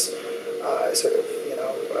Duterte's sort of,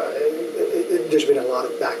 there's been a lot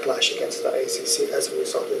of backlash against the ICC as a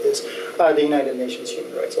result of this. The United Nations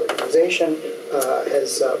Human Rights Organization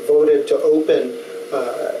has voted to open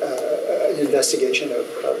an investigation of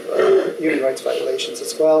human rights violations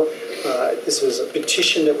as well. This was a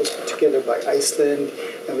petition that was put together by Iceland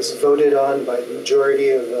and was voted on by the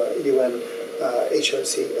majority of UN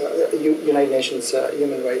HRC, United Nations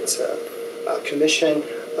Human Rights Commission.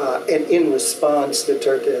 And in response,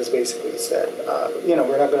 Duterte has basically said,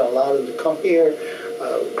 we're not going to allow them to come here.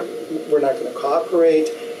 We're not going to cooperate.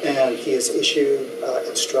 And he has issued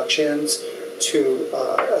instructions to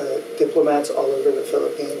diplomats all over the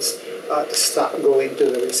Philippines to stop going to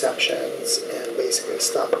the receptions and basically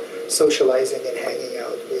stop socializing and hanging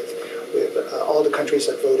out with all the countries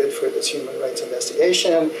that voted for this human rights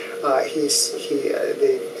investigation.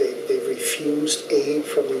 They've refused aid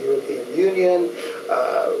from the European Union,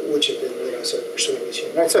 which have been sort of pursuing these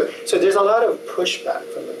human rights. So there's a lot of pushback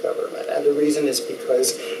from the government, and the reason is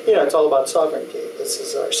because it's all about sovereignty. This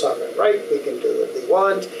is our sovereign right. We can do what we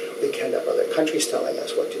want. We can't have other countries telling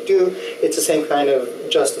us what to do. It's the same kind of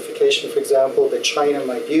justification, for example, that China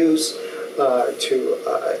might use to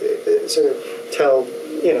sort of tell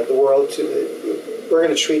the world we're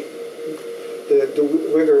going to treat the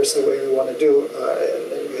Uyghurs the way we want to do,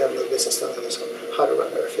 and you have no business telling us how to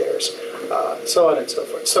run our affairs, so on and so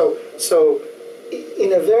forth. So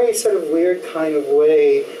in a very sort of weird kind of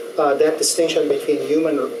way, that distinction between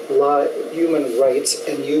human rights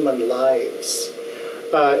and human lives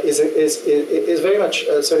is very much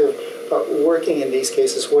sort of working in these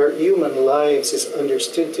cases where human lives is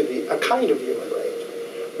understood to be a kind of human right.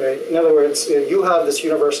 Right? In other words, you have this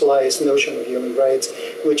universalized notion of human rights,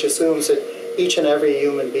 which assumes that each and every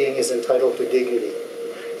human being is entitled to dignity.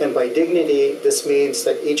 And by dignity, this means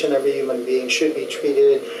that each and every human being should be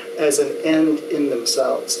treated as an end in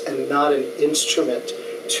themselves and not an instrument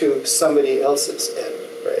to somebody else's end.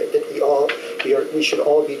 Right? That we should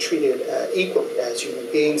all be treated equally as human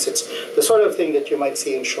beings. It's the sort of thing that you might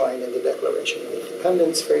see enshrined in the Declaration of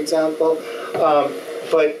Independence, for example.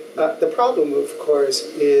 But the problem, of course,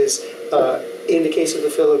 is in the case of the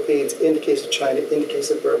Philippines, in the case of China, in the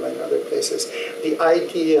case of Burma and other places, the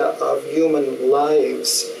idea of human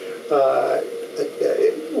lives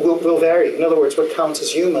will vary. In other words, what counts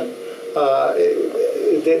as human,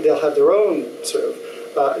 they'll have their own sort of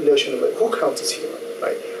notion of who counts as human,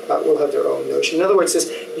 right? Will have their own notion. In other words,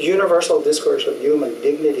 this universal discourse of human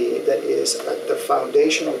dignity that is at the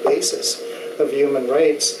foundational basis of human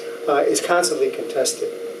rights is constantly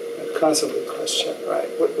contested, constantly questioned, right?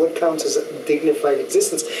 What counts as a dignified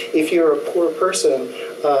existence? If you're a poor person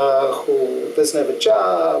who doesn't have a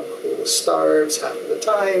job, who starves half of the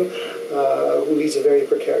time, who leads a very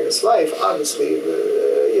precarious life, obviously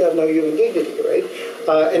you have no human dignity, right?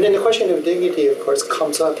 And then the question of dignity, of course,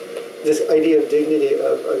 comes up. This idea of dignity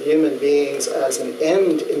of human beings as an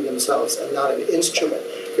end in themselves and not an instrument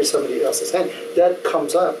for somebody else's hand, that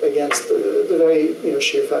comes up against the very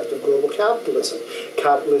sheer fact of global capitalism.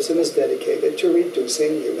 Capitalism is dedicated to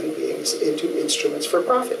reducing human beings into instruments for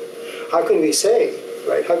profit. How can we say,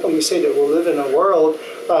 right? How can we say that we'll live in a world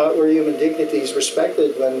where human dignity is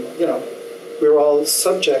respected when we're all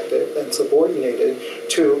subjected and subordinated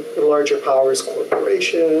to larger powers,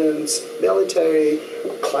 corporations, military,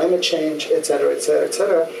 climate change, et cetera,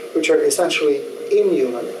 which are essentially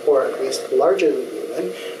inhuman, or at least larger than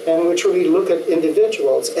human, and which really look at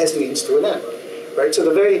individuals as means to an end, right? So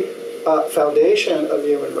the very foundation of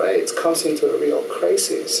human rights comes into a real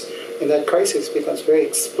crisis And that crisis becomes very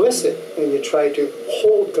explicit when you try to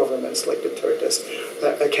hold governments like Duterte's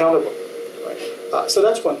accountable. Right? So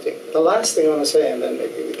that's one thing. The last thing I want to say, and then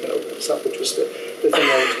maybe we can open this up, which was the thing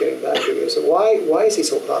I was getting back to, is why is he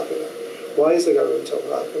so popular? Why is the government so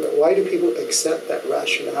popular? Why do people accept that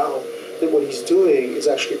rationale that what he's doing is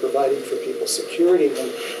actually providing for people's security,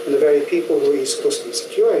 and the very people who he's supposed to be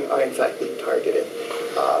securing are in fact being targeted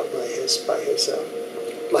by his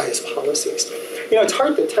policies? You know, it's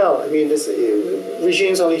hard to tell. I mean, this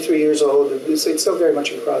regime's only 3 years old. It's still very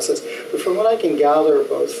much in process. But from what I can gather,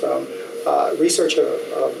 both from research of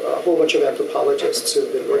a whole bunch of anthropologists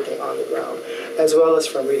who've been working on the ground, as well as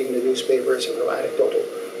from reading the newspapers and from anecdotal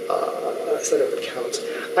set of accounts,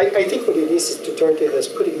 I think what it is Duterte has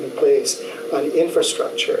put in place an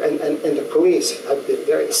infrastructure, and the police have been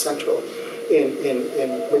very central in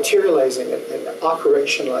materializing and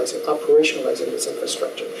operationalizing this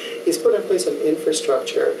infrastructure. He's put in place an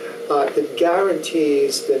infrastructure that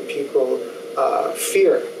guarantees that people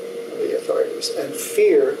fear the authorities, and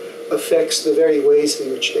fear affects the very ways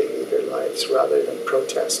in which they lead their lives, rather than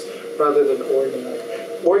protest, rather than organize.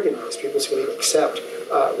 People simply accept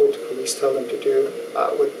what the police tell them to do,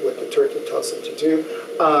 what Duterte tells them to do.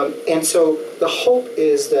 And so the hope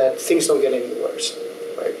is that things don't get any worse,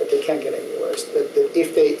 right? That they can't get any worse. That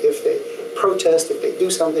if they protest, if they do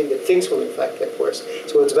something, that things will in fact get worse.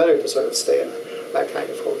 So it's better to sort of stay in that kind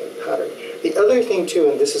of holding pattern. The other thing too,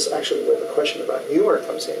 and this is actually where the question about humor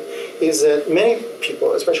comes in, is that many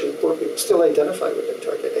people, especially poor people, still identify with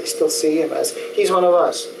Duterte. They still see him as, he's one of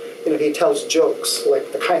us. You know, he tells jokes,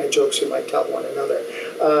 like the kind of jokes you might tell one another.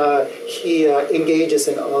 He engages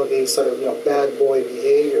in all of these sort of, you know, bad boy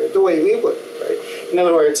behavior, the way we would, right? In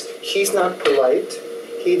other words, he's not polite.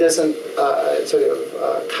 He doesn't sort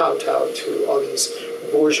of kowtow to all these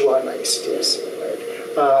bourgeois niceties,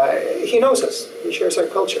 right? He knows us. He shares our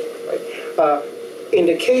culture, right? In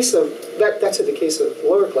the case of, that's in the case of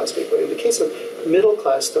lower class people. In the case of middle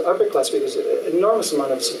class to upper class people, an enormous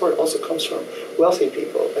amount of support also comes from wealthy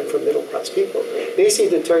people and from middle class people. They see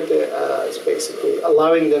Duterte as basically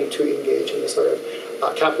allowing them to engage in the sort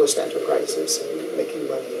of capitalist enterprises and making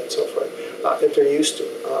money and so forth that they're used to.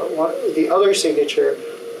 The other signature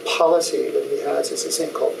policy that he has is this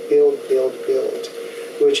thing called build, build, build,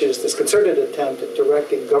 which is this concerted attempt at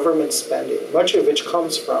directing government spending, much of which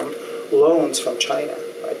comes from loans from China,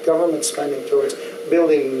 right? Government spending towards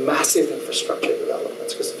building massive infrastructure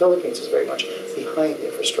developments, because the Philippines is very much behind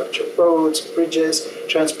infrastructure. Roads, bridges,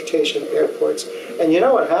 transportation, airports. And you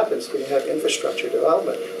know what happens when you have infrastructure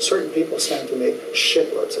development? Certain people stand to make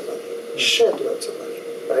shitloads of money,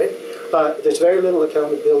 right? There's very little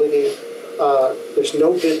accountability. There's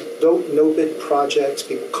no bid projects.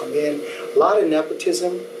 People come in. A lot of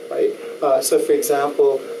nepotism, right? So, for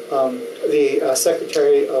example, the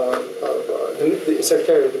Secretary of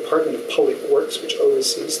the Department of Public Works, which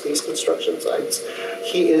oversees these construction sites,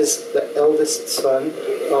 he is the eldest son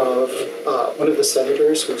of one of the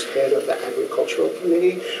senators who's head of the Agricultural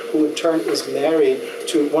Committee, who in turn is married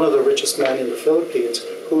to one of the richest men in the Philippines,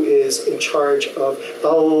 who is in charge of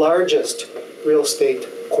the largest real estate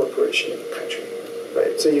corporation in the country.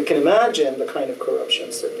 Right? So you can imagine the kind of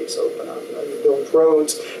corruptions that these open up. You know, you build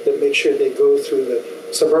roads that make sure they go through the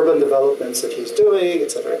suburban developments that he's doing, et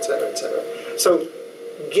cetera, et cetera, et cetera. So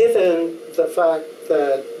given the fact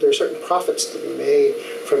that there are certain profits to be made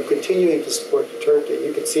from continuing to support Duterte,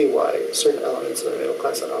 you can see why certain elements of the middle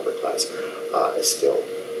class and upper class is still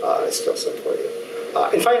supportive.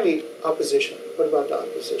 And finally, opposition. What about the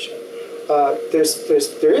opposition? There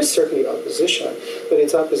is certainly opposition, but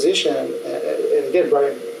it's opposition, and again,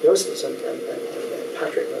 Brian knows this, and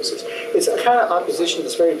Patrick knows this. It's a kind of opposition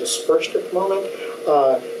that's very dispersed at the moment.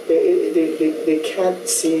 They can't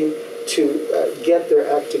seem to get their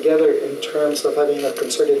act together in terms of having a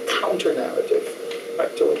concerted counter-narrative,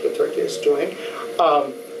 right, to what Duterte is doing.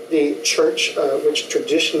 The church, which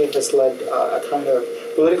traditionally has led a kind of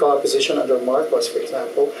political opposition under Marcos, for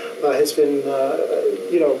example, has been,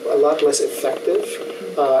 a lot less effective.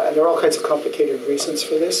 And there are all kinds of complicated reasons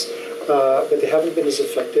for this, but they haven't been as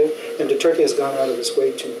effective. And Duterte has gone out of his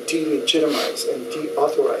way to delegitimize and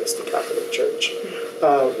deauthorize the Catholic Church.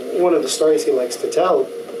 One of the stories he likes to tell,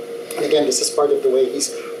 and again, this is part of the way he's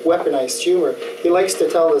weaponized humor, he likes to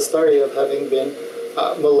tell the story of having been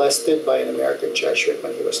molested by an American Jesuit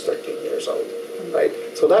when he was 13 years old, right?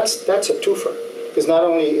 So that's a twofer, because not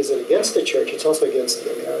only is it against the church, it's also against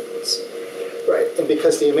the Americans, right? And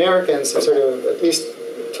because the Americans have sort of, at least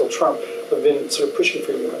until Trump, have been sort of pushing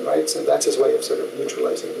for human rights, and that's his way of sort of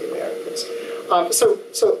neutralizing the Americans.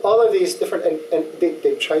 So all of these different, and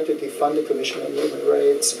they try to defund the Commission on Human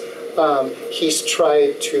Rights. He's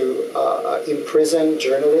tried to imprison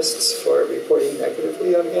journalists for reporting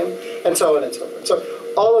negatively on him, and so on and so on. So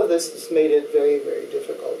all of this has made it very, very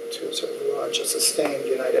difficult to sort of launch a sustained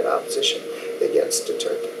united opposition against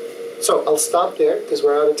Duterte. So I'll stop there because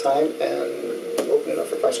we're out of time and open it up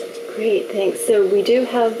for questions. Great, thanks. So we do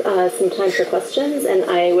have some time for questions, and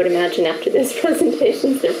I would imagine after this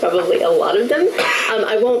presentation there's probably a lot of them.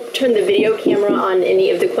 I won't turn the video camera on any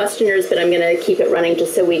of the questioners, but I'm going to keep it running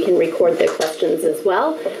just so we can record the questions as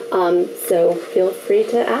well. So feel free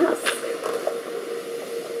to ask.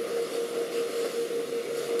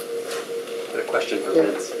 A question for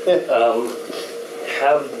Vince.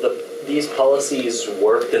 Have these policies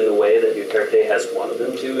worked in the way that Duterte has wanted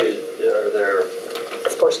them to? Are there...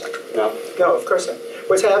 Of course not. No? No, of course not.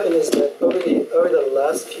 What's happened is that over the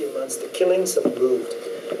last few months, the killings have moved.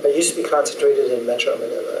 They used to be concentrated in Metro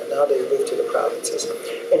Manila. Now they've moved to the provinces.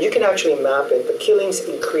 And you can actually map it. The killings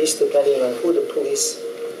increase depending on who the police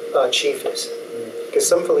chief is. Because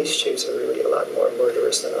some police chiefs are really a lot more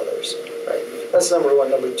murderous than others. Right? That's number one.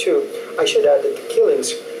 Number two, I should add that the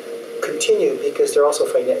killings continue because they're also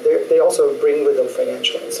they also bring with them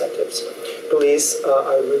financial incentives. Police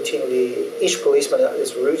are each policeman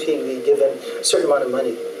is routinely given a certain amount of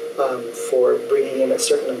money for bringing in a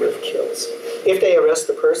certain number of kills. If they arrest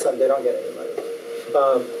the person, they don't get any money.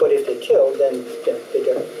 But if they kill, then they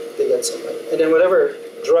get some money. And then whatever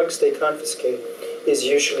drugs they confiscate is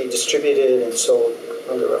usually distributed and sold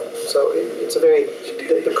on their own. So it's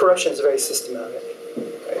the corruption is very systematic.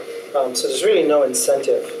 Right? So there's really no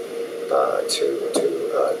incentive to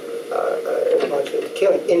modulate the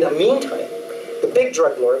killing. In the meantime, the big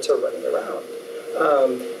drug lords are running around.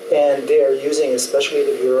 And they are using especially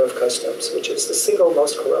the Bureau of Customs, which is the single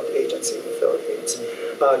most corrupt agency in the Philippines,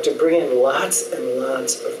 to bring in lots and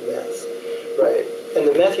lots of meth, right? And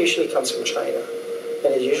the meth usually comes from China.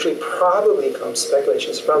 And it usually probably comes from the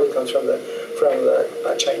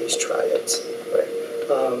Chinese triads, right?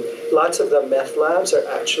 Lots of the meth labs are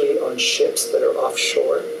actually on ships that are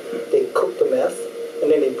offshore. They cook the meth,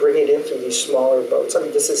 and then they bring it in through these smaller boats. I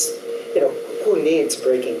mean, this is, who needs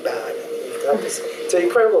Breaking Bad? I mean, you've got this. It's an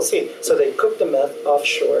incredible scene. So they cook the meth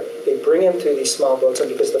offshore. They bring him through these small boats, and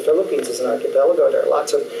because the Philippines is an archipelago, there are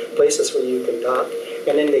lots of places where you can dock.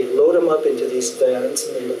 And then they load them up into these vans,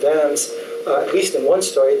 and then the vans, at least in one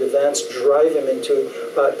story, the vans drive him into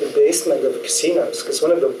the basement of casinos, because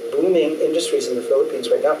one of the booming industries in the Philippines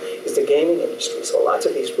right now is the gaming industry. So lots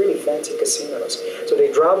of these really fancy casinos. So they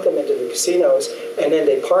drop them into the casinos, and then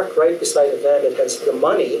they park right beside a van that has the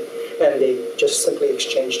money, and they just simply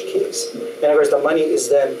exchange the keys. And of course, the money is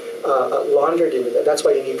then laundered into that. That's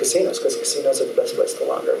why you need casinos, because casinos are the best place to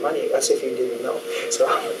launder money, as if you didn't know.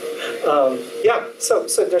 So,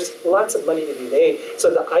 so there's lots of money to be made. So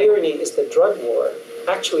the irony is the drug war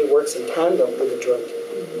actually works in tandem with the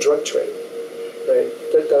drug trade. Right?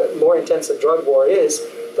 The more intense the drug war is,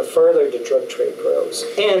 the further the drug trade grows.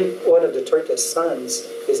 And one of Duterte's sons,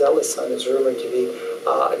 his eldest son, is rumored to be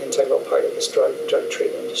an integral part of this drug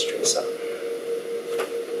trade industry. So.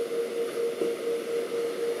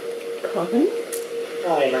 Colin?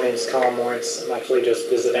 Hi, my name is Colin Moritz. I'm actually just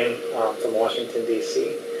visiting from Washington,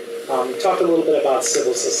 D.C. Talk a little bit about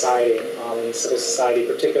civil society. And civil society,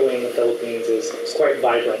 particularly in the Philippines, is quite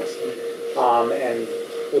vibrant. And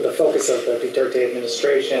with the focus of the Duterte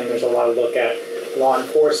administration, there's a lot of look at law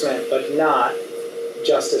enforcement, but not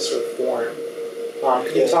justice reform.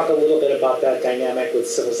 Could you talk a little bit about that dynamic with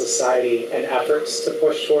civil society and efforts to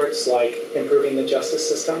push towards improving the justice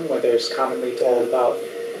system, where there's commonly told about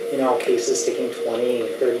cases taking 20,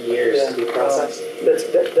 30 years to be processed?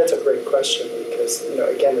 That's a great question because,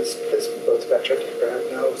 again, as both Patrick and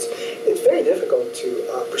Brad knows, it's very difficult to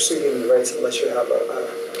pursue human rights unless you have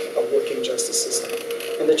a working justice system.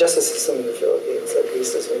 And the justice system in the Philippines, at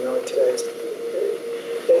least as we know it today, is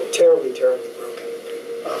terribly, terribly broken.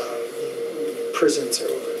 Prisons are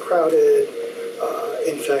overcrowded.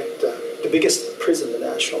 In fact, the biggest prison, the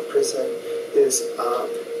national prison, is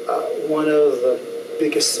one of the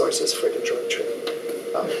biggest sources for the drug trade.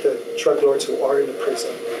 The drug lords who are in the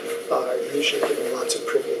prison are usually given lots of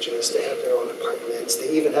privileges. They have their own apartments. They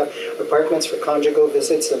even have apartments for conjugal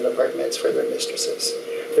visits and apartments for their mistresses.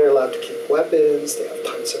 They're allowed to keep weapons. They have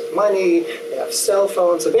tons of money. They have cell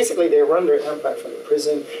phones. So basically, they run their empire from the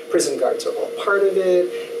prison. Prison guards are all part of it,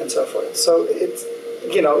 and so forth. So it's,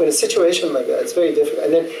 in a situation like that, it's very difficult.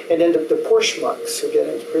 And then the poor schmucks who get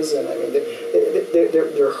into prison, I mean,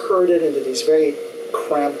 they're herded into these very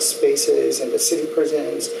cramped spaces in the city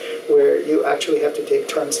prisons where you actually have to take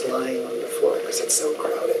turns lying on the floor because it's so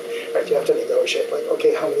crowded. Right? You have to negotiate,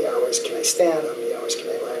 okay, how many hours can I stand? How many hours can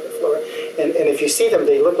I lie on the floor? And if you see them,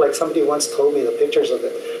 they look like somebody once told me the pictures of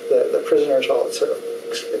the prisoners all sort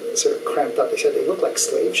of cramped up. They said they look like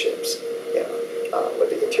slave ships, what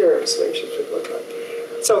the interior of slave ships would look like.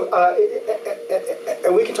 So,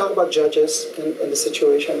 and we can talk about judges and the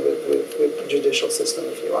situation with the judicial system,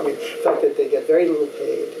 if you want. I mean, the fact that they get very little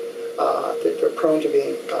paid, that they're prone to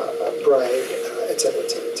being bribed, et cetera, et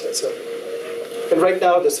cetera, et cetera. So, and right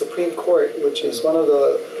now, the Supreme Court, which is one of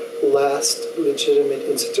the last legitimate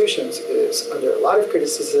institutions, is under a lot of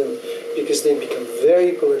criticism because they've become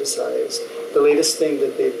very politicized. The latest thing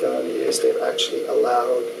that they've done is they've actually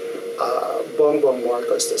allowed Bongbong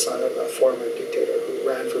Marcos, the son of a former dictator who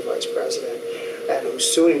ran for vice president and who's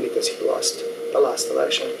suing because he lost the last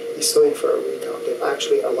election. He's suing for a recount. They've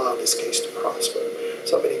actually allowed this case to prosper.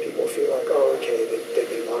 So many people feel like, oh, okay, they've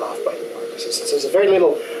been bought off by the Marcoses. So there's very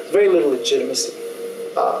little legitimacy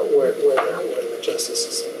where the justice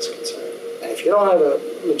system is concerned. And if you don't have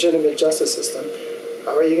a legitimate justice system,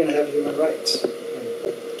 how are you going to have human rights?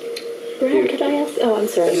 Brad, could I ask? Oh, I'm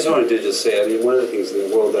sorry. I just wanted to just say, I mean, one of the things in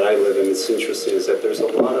the world that I live in that's interesting is that there's a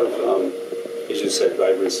lot of, as you said,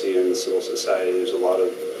 vibrancy in civil society. There's a lot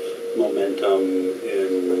of momentum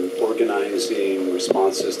in organizing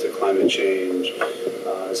responses to climate change.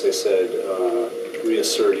 As I said,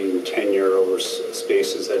 reasserting tenure over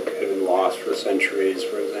spaces that have been lost for centuries,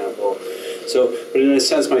 for example. So, but in a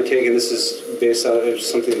sense, my take, and this is based on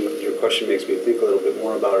something your question makes me think a little bit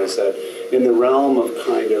more about, is that in the realm of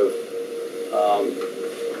kind of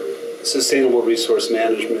sustainable resource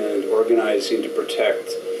management, organizing to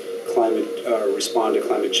protect climate, respond to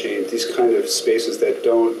climate change, these kind of spaces that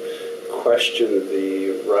don't question the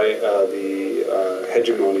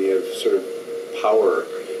hegemony of sort of power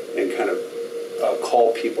and kind of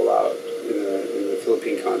call people out. In the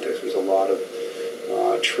Philippine context, there's a lot of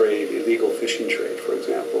trade, illegal fishing trade, for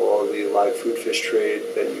example, all the live food fish trade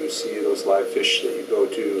that you see, those live fish that you go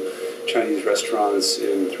to Chinese restaurants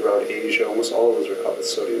throughout Asia, almost all of those are caught with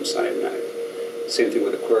sodium cyanide. Same thing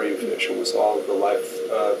with aquarium fish. Almost all of the live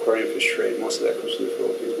aquarium fish trade, most of that comes from the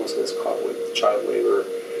Philippines. Most of that's caught with child labor.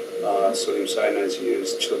 Sodium cyanide is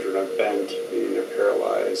used. Children are bent, meaning they're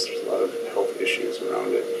paralyzed. There's a lot of health issues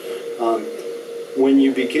around it. When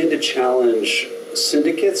you begin to challenge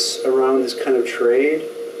syndicates around this kind of trade,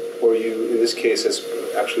 or you, in this case, is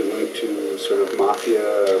actually linked to sort of mafia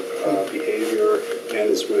behavior and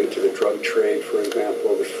is linked to the drug trade, for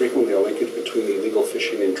example. There's frequently a linkage between illegal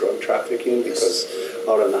fishing and drug trafficking because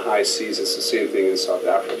out on the high seas, it's the same thing in South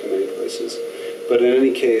Africa, many places. But in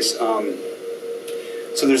any case,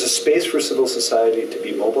 so there's a space for civil society to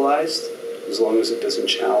be mobilized as long as it doesn't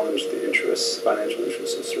challenge the interests, financial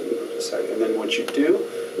interests of certain groups of society. And then what you do,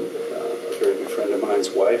 a very good friend of mine's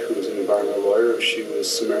wife, who was an environmental lawyer, she was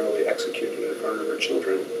summarily executed in front of her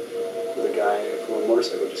children with a guy from a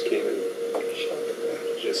motorcycle just came in.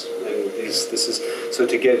 So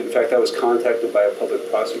to get, in fact, I was contacted by a public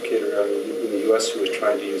prosecutor in the U.S. who was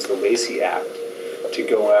trying to use the Lacey Act to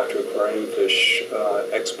go after aquarium fish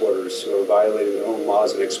exporters who are violating their own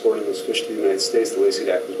laws and exporting those fish to the United States. The Lacey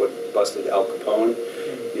Act was what busted Al Capone,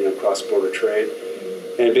 cross-border trade.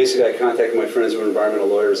 And basically I contacted my friends who are environmental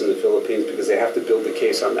lawyers in the Philippines because they have to build the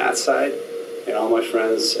case on that side. And all my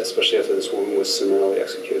friends, especially after this woman was summarily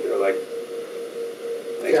executed, they're like,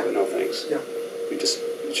 thanks, but no thanks. Yeah.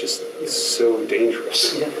 It's so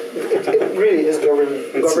dangerous. Yeah. It really is it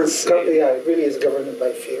really is government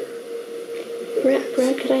by fear.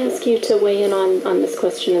 Brad, could I ask you to weigh in on this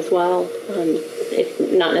question as well?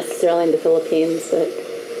 Not necessarily in the Philippines, but...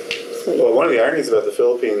 Well, one of the ironies about the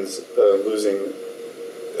Philippines losing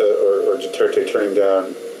or Duterte turning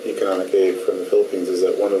down economic aid from the Philippines is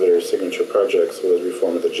that one of their signature projects was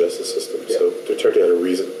reform of the justice system. Yeah. So Duterte had a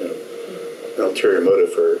reason, an ulterior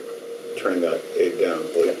motive for turning that aid down.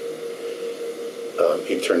 But,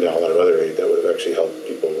 he turned down a lot of other aid that would have actually helped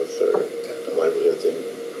people with their livelihoods and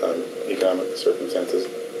economic circumstances.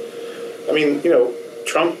 I mean,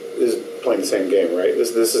 Trump is playing the same game, right?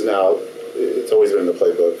 This is now, it's always been the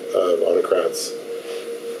playbook of autocrats,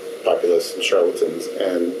 populists, and charlatans,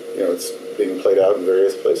 and it's being played out in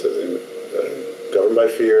various places. And governed by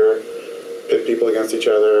fear, pit people against each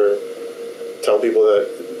other, tell people that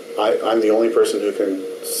I'm the only person who can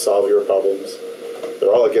solve your problems.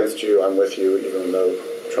 They're all against you, I'm with you, even though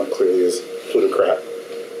Trump clearly is plutocrat.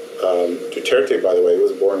 Duterte, by the way,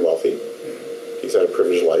 was born wealthy. He's had a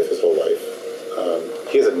privileged life his whole life.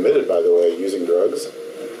 He has admitted, by the way, using drugs,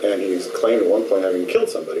 and he's claimed at one point having killed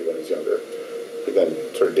somebody when he's younger. He then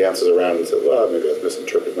sort of dances around and says, well, maybe I've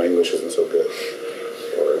misinterpreted, my English isn't so good.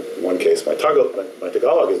 Or in one case, my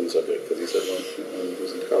Tagalog isn't so good, because he said, well, he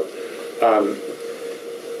was in Tagalog.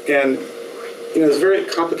 And there's very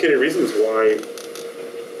complicated reasons why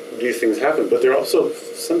these things happen, but they're also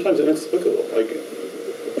sometimes inexplicable. Like,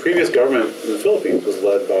 the previous government in the Philippines was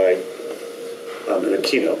led by an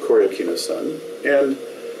Aquino, Cory Aquino's son, and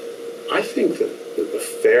I think that a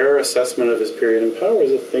fair assessment of his period in power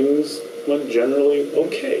is that things went generally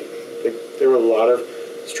okay. Like, there were a lot of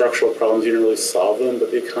structural problems. He didn't really solve them,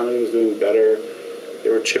 but the economy was doing better. They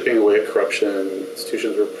were chipping away at corruption.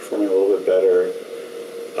 Institutions were performing a little bit better.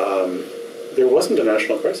 There wasn't a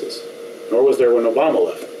national crisis, nor was there when Obama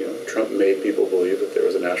left. Trump made people believe that there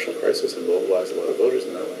was a national crisis and mobilized a lot of voters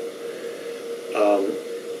in that way.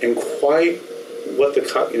 And quite what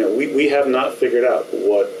we have not figured out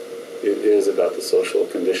what it is about the social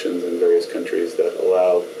conditions in various countries that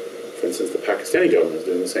allow, for instance, the Pakistani government is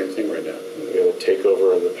doing the same thing right now. We have a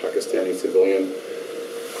takeover of the Pakistani civilian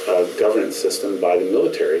governance system by the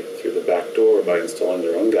military through the back door by installing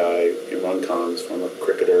their own guy, Imran Khan's former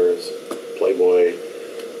cricketer, playboy,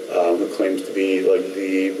 who claims to be like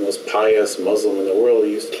the most pious Muslim in the world.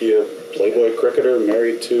 He used to be a playboy cricketer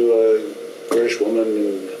married to a British woman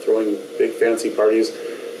and throwing big fancy parties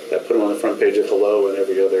that put him on the front page of Hello and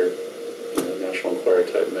every other National Enquirer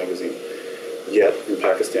type magazine. Yet in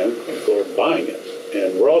Pakistan, people are buying it,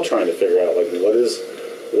 and we're all trying to figure out like what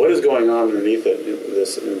is going on underneath it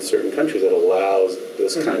in certain countries that allows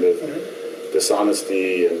this kind of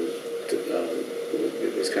dishonesty and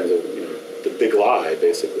these kinds of the big lie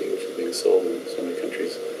basically, which is being sold in so many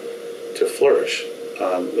countries, to flourish.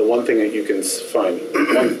 The one thing that you can find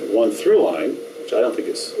one through line, which I don't think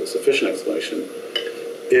is a sufficient explanation,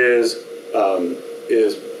 is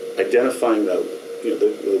identifying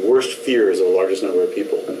the worst fears of the largest number of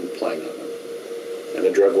people and playing on them. And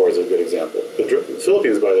the drug war is a good example. The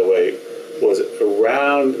Philippines, by the way,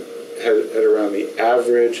 had around the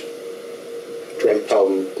average drug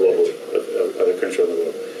problem globally of other countries around the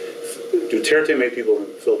world. Duterte made people in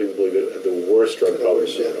the Philippines believe it had the worst drug problem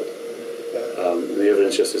in the world. The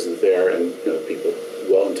evidence just isn't there, and people,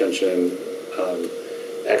 well-intentioned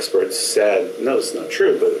experts said, no, it's not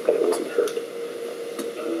true, but it wasn't heard.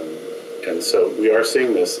 And so we are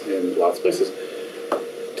seeing this in lots of places.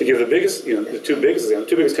 To give the biggest, the two biggest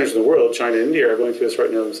countries in the world, China and India, are going through this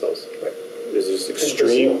right now themselves. Right. There's this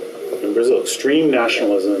extreme, in Brazil, extreme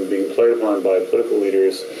nationalism being played upon by political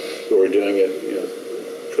leaders who are doing it,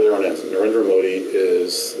 for their own ends. Narendra Modi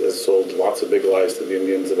has sold lots of big lies to the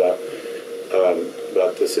Indians about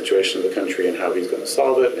the situation of the country and how he's going to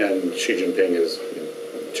solve it, and Xi Jinping is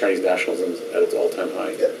Chinese nationalism at its all-time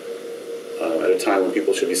high. Yeah. At a time when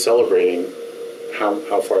people should be celebrating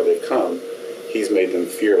how far they've come, he's made them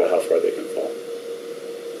fear about how far they can fall.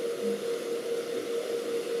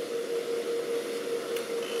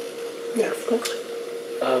 Next question.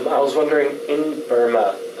 I was wondering, in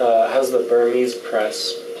Burma, has the Burmese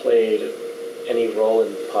press played any role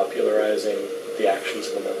in popularizing the actions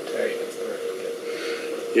of the military against the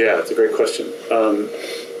Rohingya? Yeah, it's a great question.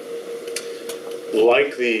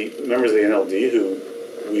 Like the members of the NLD who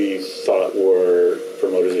we thought were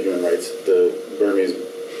promoters of human rights, the Burmese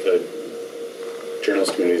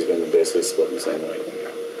journalist community has been basically split in the same way.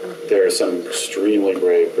 There are some extremely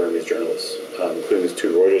brave Burmese journalists, including these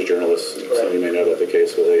two Reuters journalists. Some of you may know about the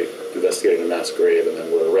case where they investigated a mass grave and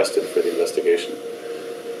then were arrested for the investigation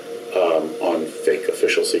on fake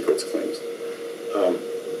official secrets claims.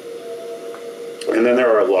 And then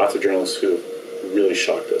there are lots of journalists who have really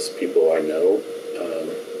shocked us. People I know,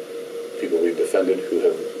 people we've defended who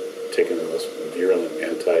have taken the most virulent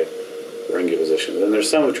anti-Rohingya positions. And there's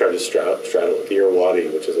some who tried to straddle it. The Irrawaddy,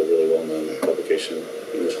 which is a really well-known publication,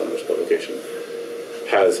 English language publication,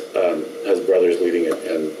 has brothers leading it,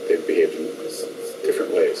 and they've behaved in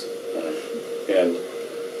different ways.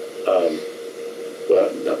 Well,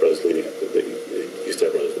 not brothers leading it, but they used to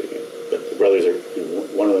have brothers leading it. But the brothers are,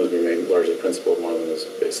 one of them has remained largely principled, one of them has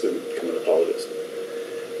basically become an apologist.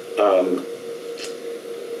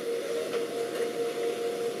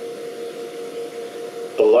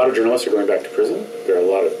 A lot of journalists are going back to prison. There are a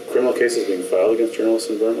lot of criminal cases being filed against journalists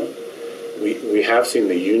in Burma. We have seen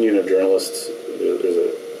the union of journalists.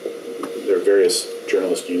 There are various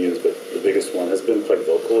journalist unions, but the biggest one has been quite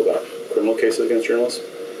vocal about criminal cases against journalists,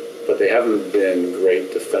 but they haven't been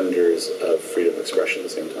great defenders of freedom of expression at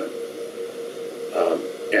the same time.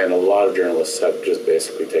 And a lot of journalists have just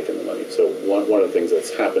basically taken the money. So one of the things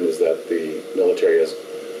that's happened is that the military has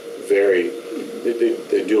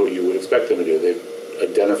they do what you would expect them to do. They've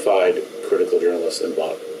identified critical journalists and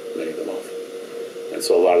bought many of them off. And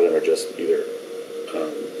so a lot of them are just either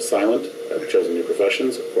silent, have chosen new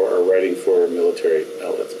professions, or are writing for military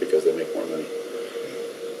outlets because they make more money.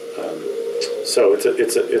 So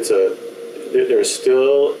there's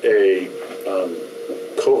still a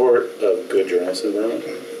cohort of good journalists in Burma.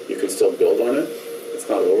 You can still build on it. It's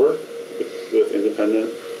not over with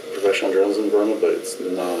independent professional journalism in Burma, but it's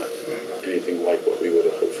not anything like what we would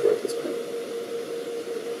have hoped for at this point.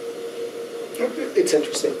 It's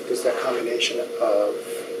interesting because that combination of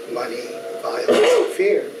money, violence, and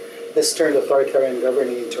fear has turned authoritarian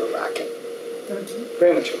governing into a racket.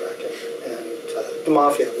 Very much a racket. And the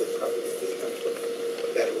mafia would probably be a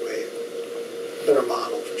better way, a better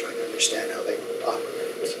model for trying to understand how they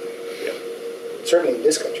operate. So, yeah. Certainly in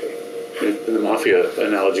this country. And the mafia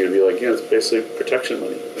analogy would be like, it's basically protection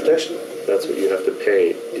money. Protection money. That's what you have to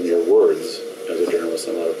pay in your words as a journalist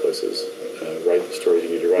in a lot of places. Write the stories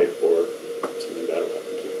you need to write, or something bad will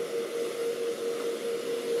happen to you.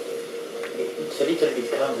 It's a little bit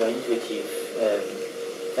counterintuitive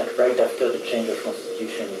that right after the change of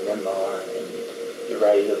constitution in Myanmar and the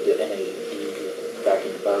rise of the NLD back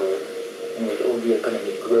in power, and with all the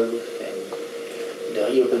economic growth and the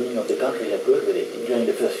reopening of the country that goes with it during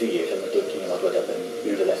the first few years, I'm not talking about what happened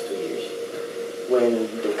in the last 2 years, when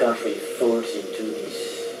the country falls into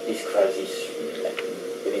this crisis like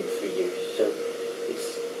within 3 years. So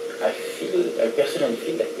I personally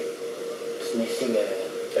feel like it's missing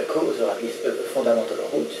a cause, or at least a fundamental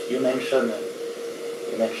root. You mentioned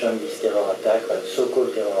this terror attack, or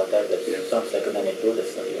so-called terror attack that sounds like an anecdote,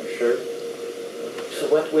 that's not even sure. So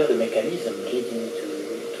what were the mechanisms leading to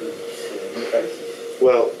this new crisis?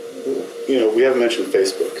 Well, we haven't mentioned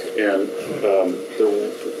Facebook, and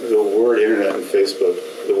the word internet and Facebook,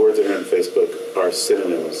 the words internet and Facebook are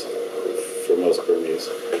synonyms for most Burmese.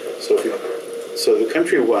 So the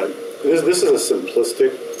country went. This is a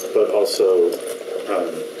simplistic, but also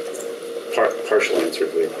partial answer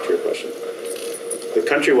to your question. The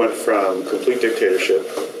country went from complete dictatorship,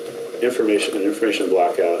 information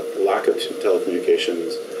blackout, lack of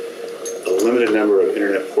telecommunications, a limited number of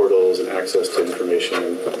internet portals and access to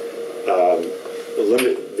information,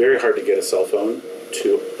 very hard to get a cell phone,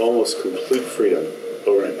 to almost complete freedom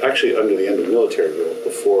overnight. Actually, under the end of military rule,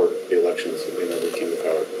 before the elections, came to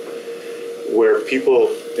power, where people,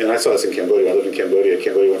 and I saw this in Cambodia. I lived in Cambodia.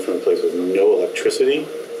 Cambodia went from a place with no electricity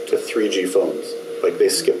to 3G phones. Like, they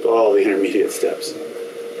skipped all the intermediate steps.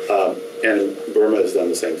 And Burma has done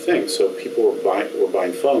the same thing. So people were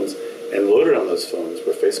buying phones, and loaded on those phones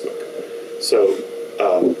were Facebook. So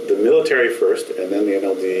the military first, and then the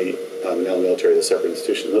NLD, now the military is a separate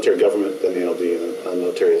institution. The military government, then the NLD, and then the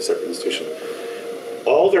military is a separate institution.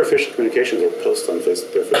 All their official communications are posted on their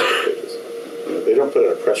Facebook pages. They don't put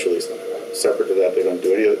out a press release separate to that. They don't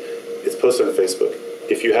do any of it. It's posted on Facebook.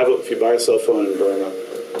 If you buy a cell phone in Burma,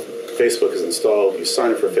 Facebook is installed. You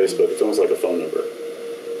sign up for Facebook. It's almost like a phone number.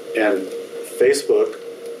 And Facebook,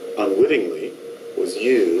 unwittingly, was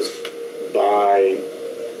used by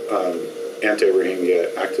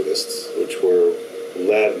anti-Rohingya activists, which were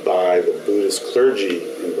led by the Buddhist clergy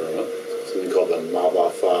in Burma. Something called the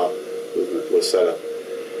Mabafa movement was set up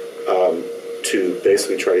to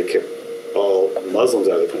basically try to kick all Muslims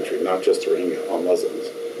out of the country, not just Rohingya, all Muslims.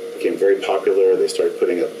 It became very popular. They started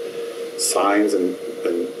putting up signs and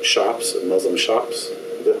shops, Muslim shops,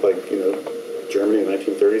 a bit like Germany in the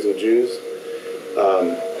 1930s with Jews,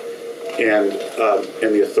 and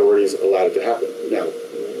the authorities allowed it to happen. Now,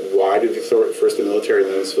 why did first the military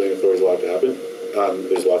and then the civilian authorities allow it to happen?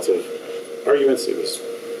 There's lots of arguments. It was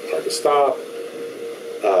hard to stop.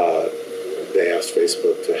 They asked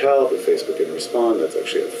Facebook to help, but Facebook didn't respond. That's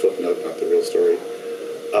actually a footnote, not the real story.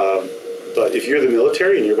 But if you're the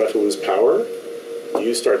military and you're about to lose power,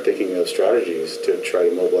 you start thinking of strategies to try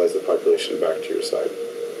to mobilize the population back to your side.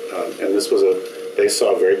 And this was they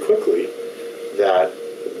saw very quickly that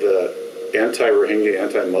the anti-Rohingya,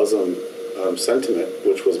 anti-Muslim sentiment,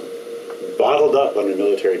 which was bottled up under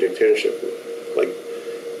military dictatorship, like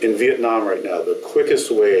in Vietnam right now, the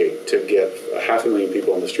quickest way to get 500,000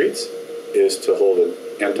 people on the streets is to hold an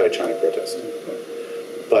anti-China protest.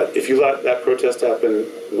 But if you let that protest happen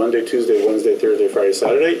Monday, Tuesday, Wednesday, Thursday, Friday,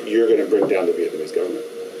 Saturday, you're going to bring down the Vietnamese government.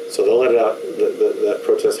 So they'll let that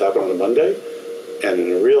protest happen on a Monday, and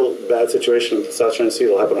in a real bad situation in the South China Sea,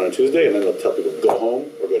 it'll happen on a Tuesday, and then they'll tell people go home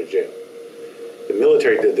or go to jail. The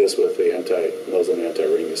military did this with the anti-Muslim,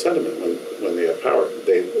 anti-Rohingya sentiment when they had power.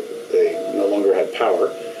 They no longer had power.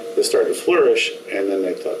 This started to flourish, and then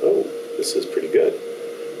they thought, oh, this is pretty good.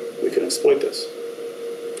 We can exploit this.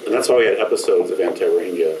 And that's why we had episodes of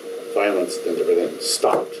anti-Rohingya violence that were then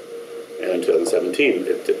stopped. And in 2017,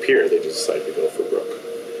 it appeared they just decided to go for broke.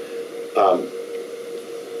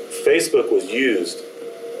 Facebook was used.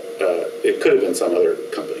 It could have been some other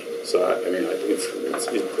company. So I think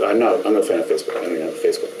I'm not a fan of Facebook. I don't even have a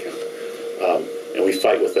Facebook account. And we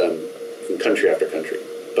fight with them from country after country.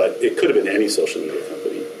 but it could have been any social media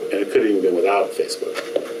company, and it could have even been without Facebook,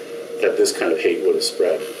 that this kind of hate would have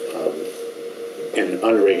spread in an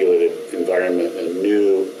unregulated environment, a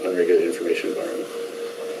new unregulated information environment.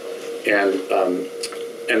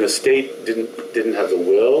 And the state didn't have the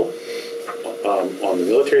will on the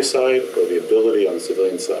military side or the ability on the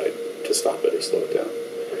civilian side to stop it or slow it down.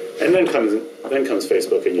 And then comes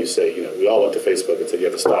Facebook, and you say, we all went to Facebook and said, you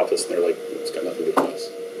have to stop this, and they're like, it's got nothing to do with us.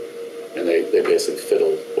 And they basically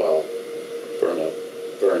fiddled while Burma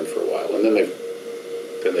burned for a while. And then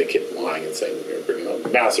they kept lying and saying we were bringing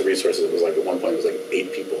up massive resources. It was like, at one point, it was like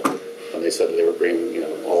 8 people. And they said that they were bringing,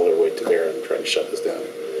 all their weight to bear and trying to shut this down.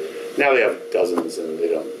 Now they have dozens, and they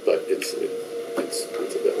don't, but it's a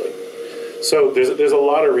bit late. So there's a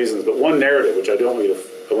lot of reasons, but one narrative, which I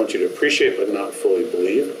want you to appreciate but not fully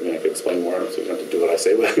believe. I mean, I could explain more, so you don't have to do what I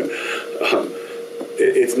say, but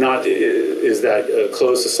is that a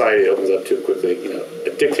closed society opens up too quickly.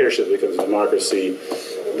 A dictatorship becomes a democracy,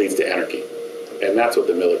 leads to anarchy. And that's what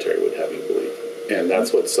the military would have you believe. And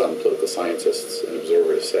that's what some political scientists and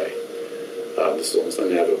observers say. This is almost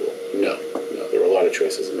inevitable. No, there were a lot of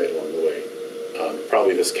choices made along the way.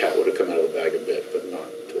 Probably this cat would have come out of the bag a bit, but not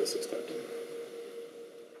to this extent.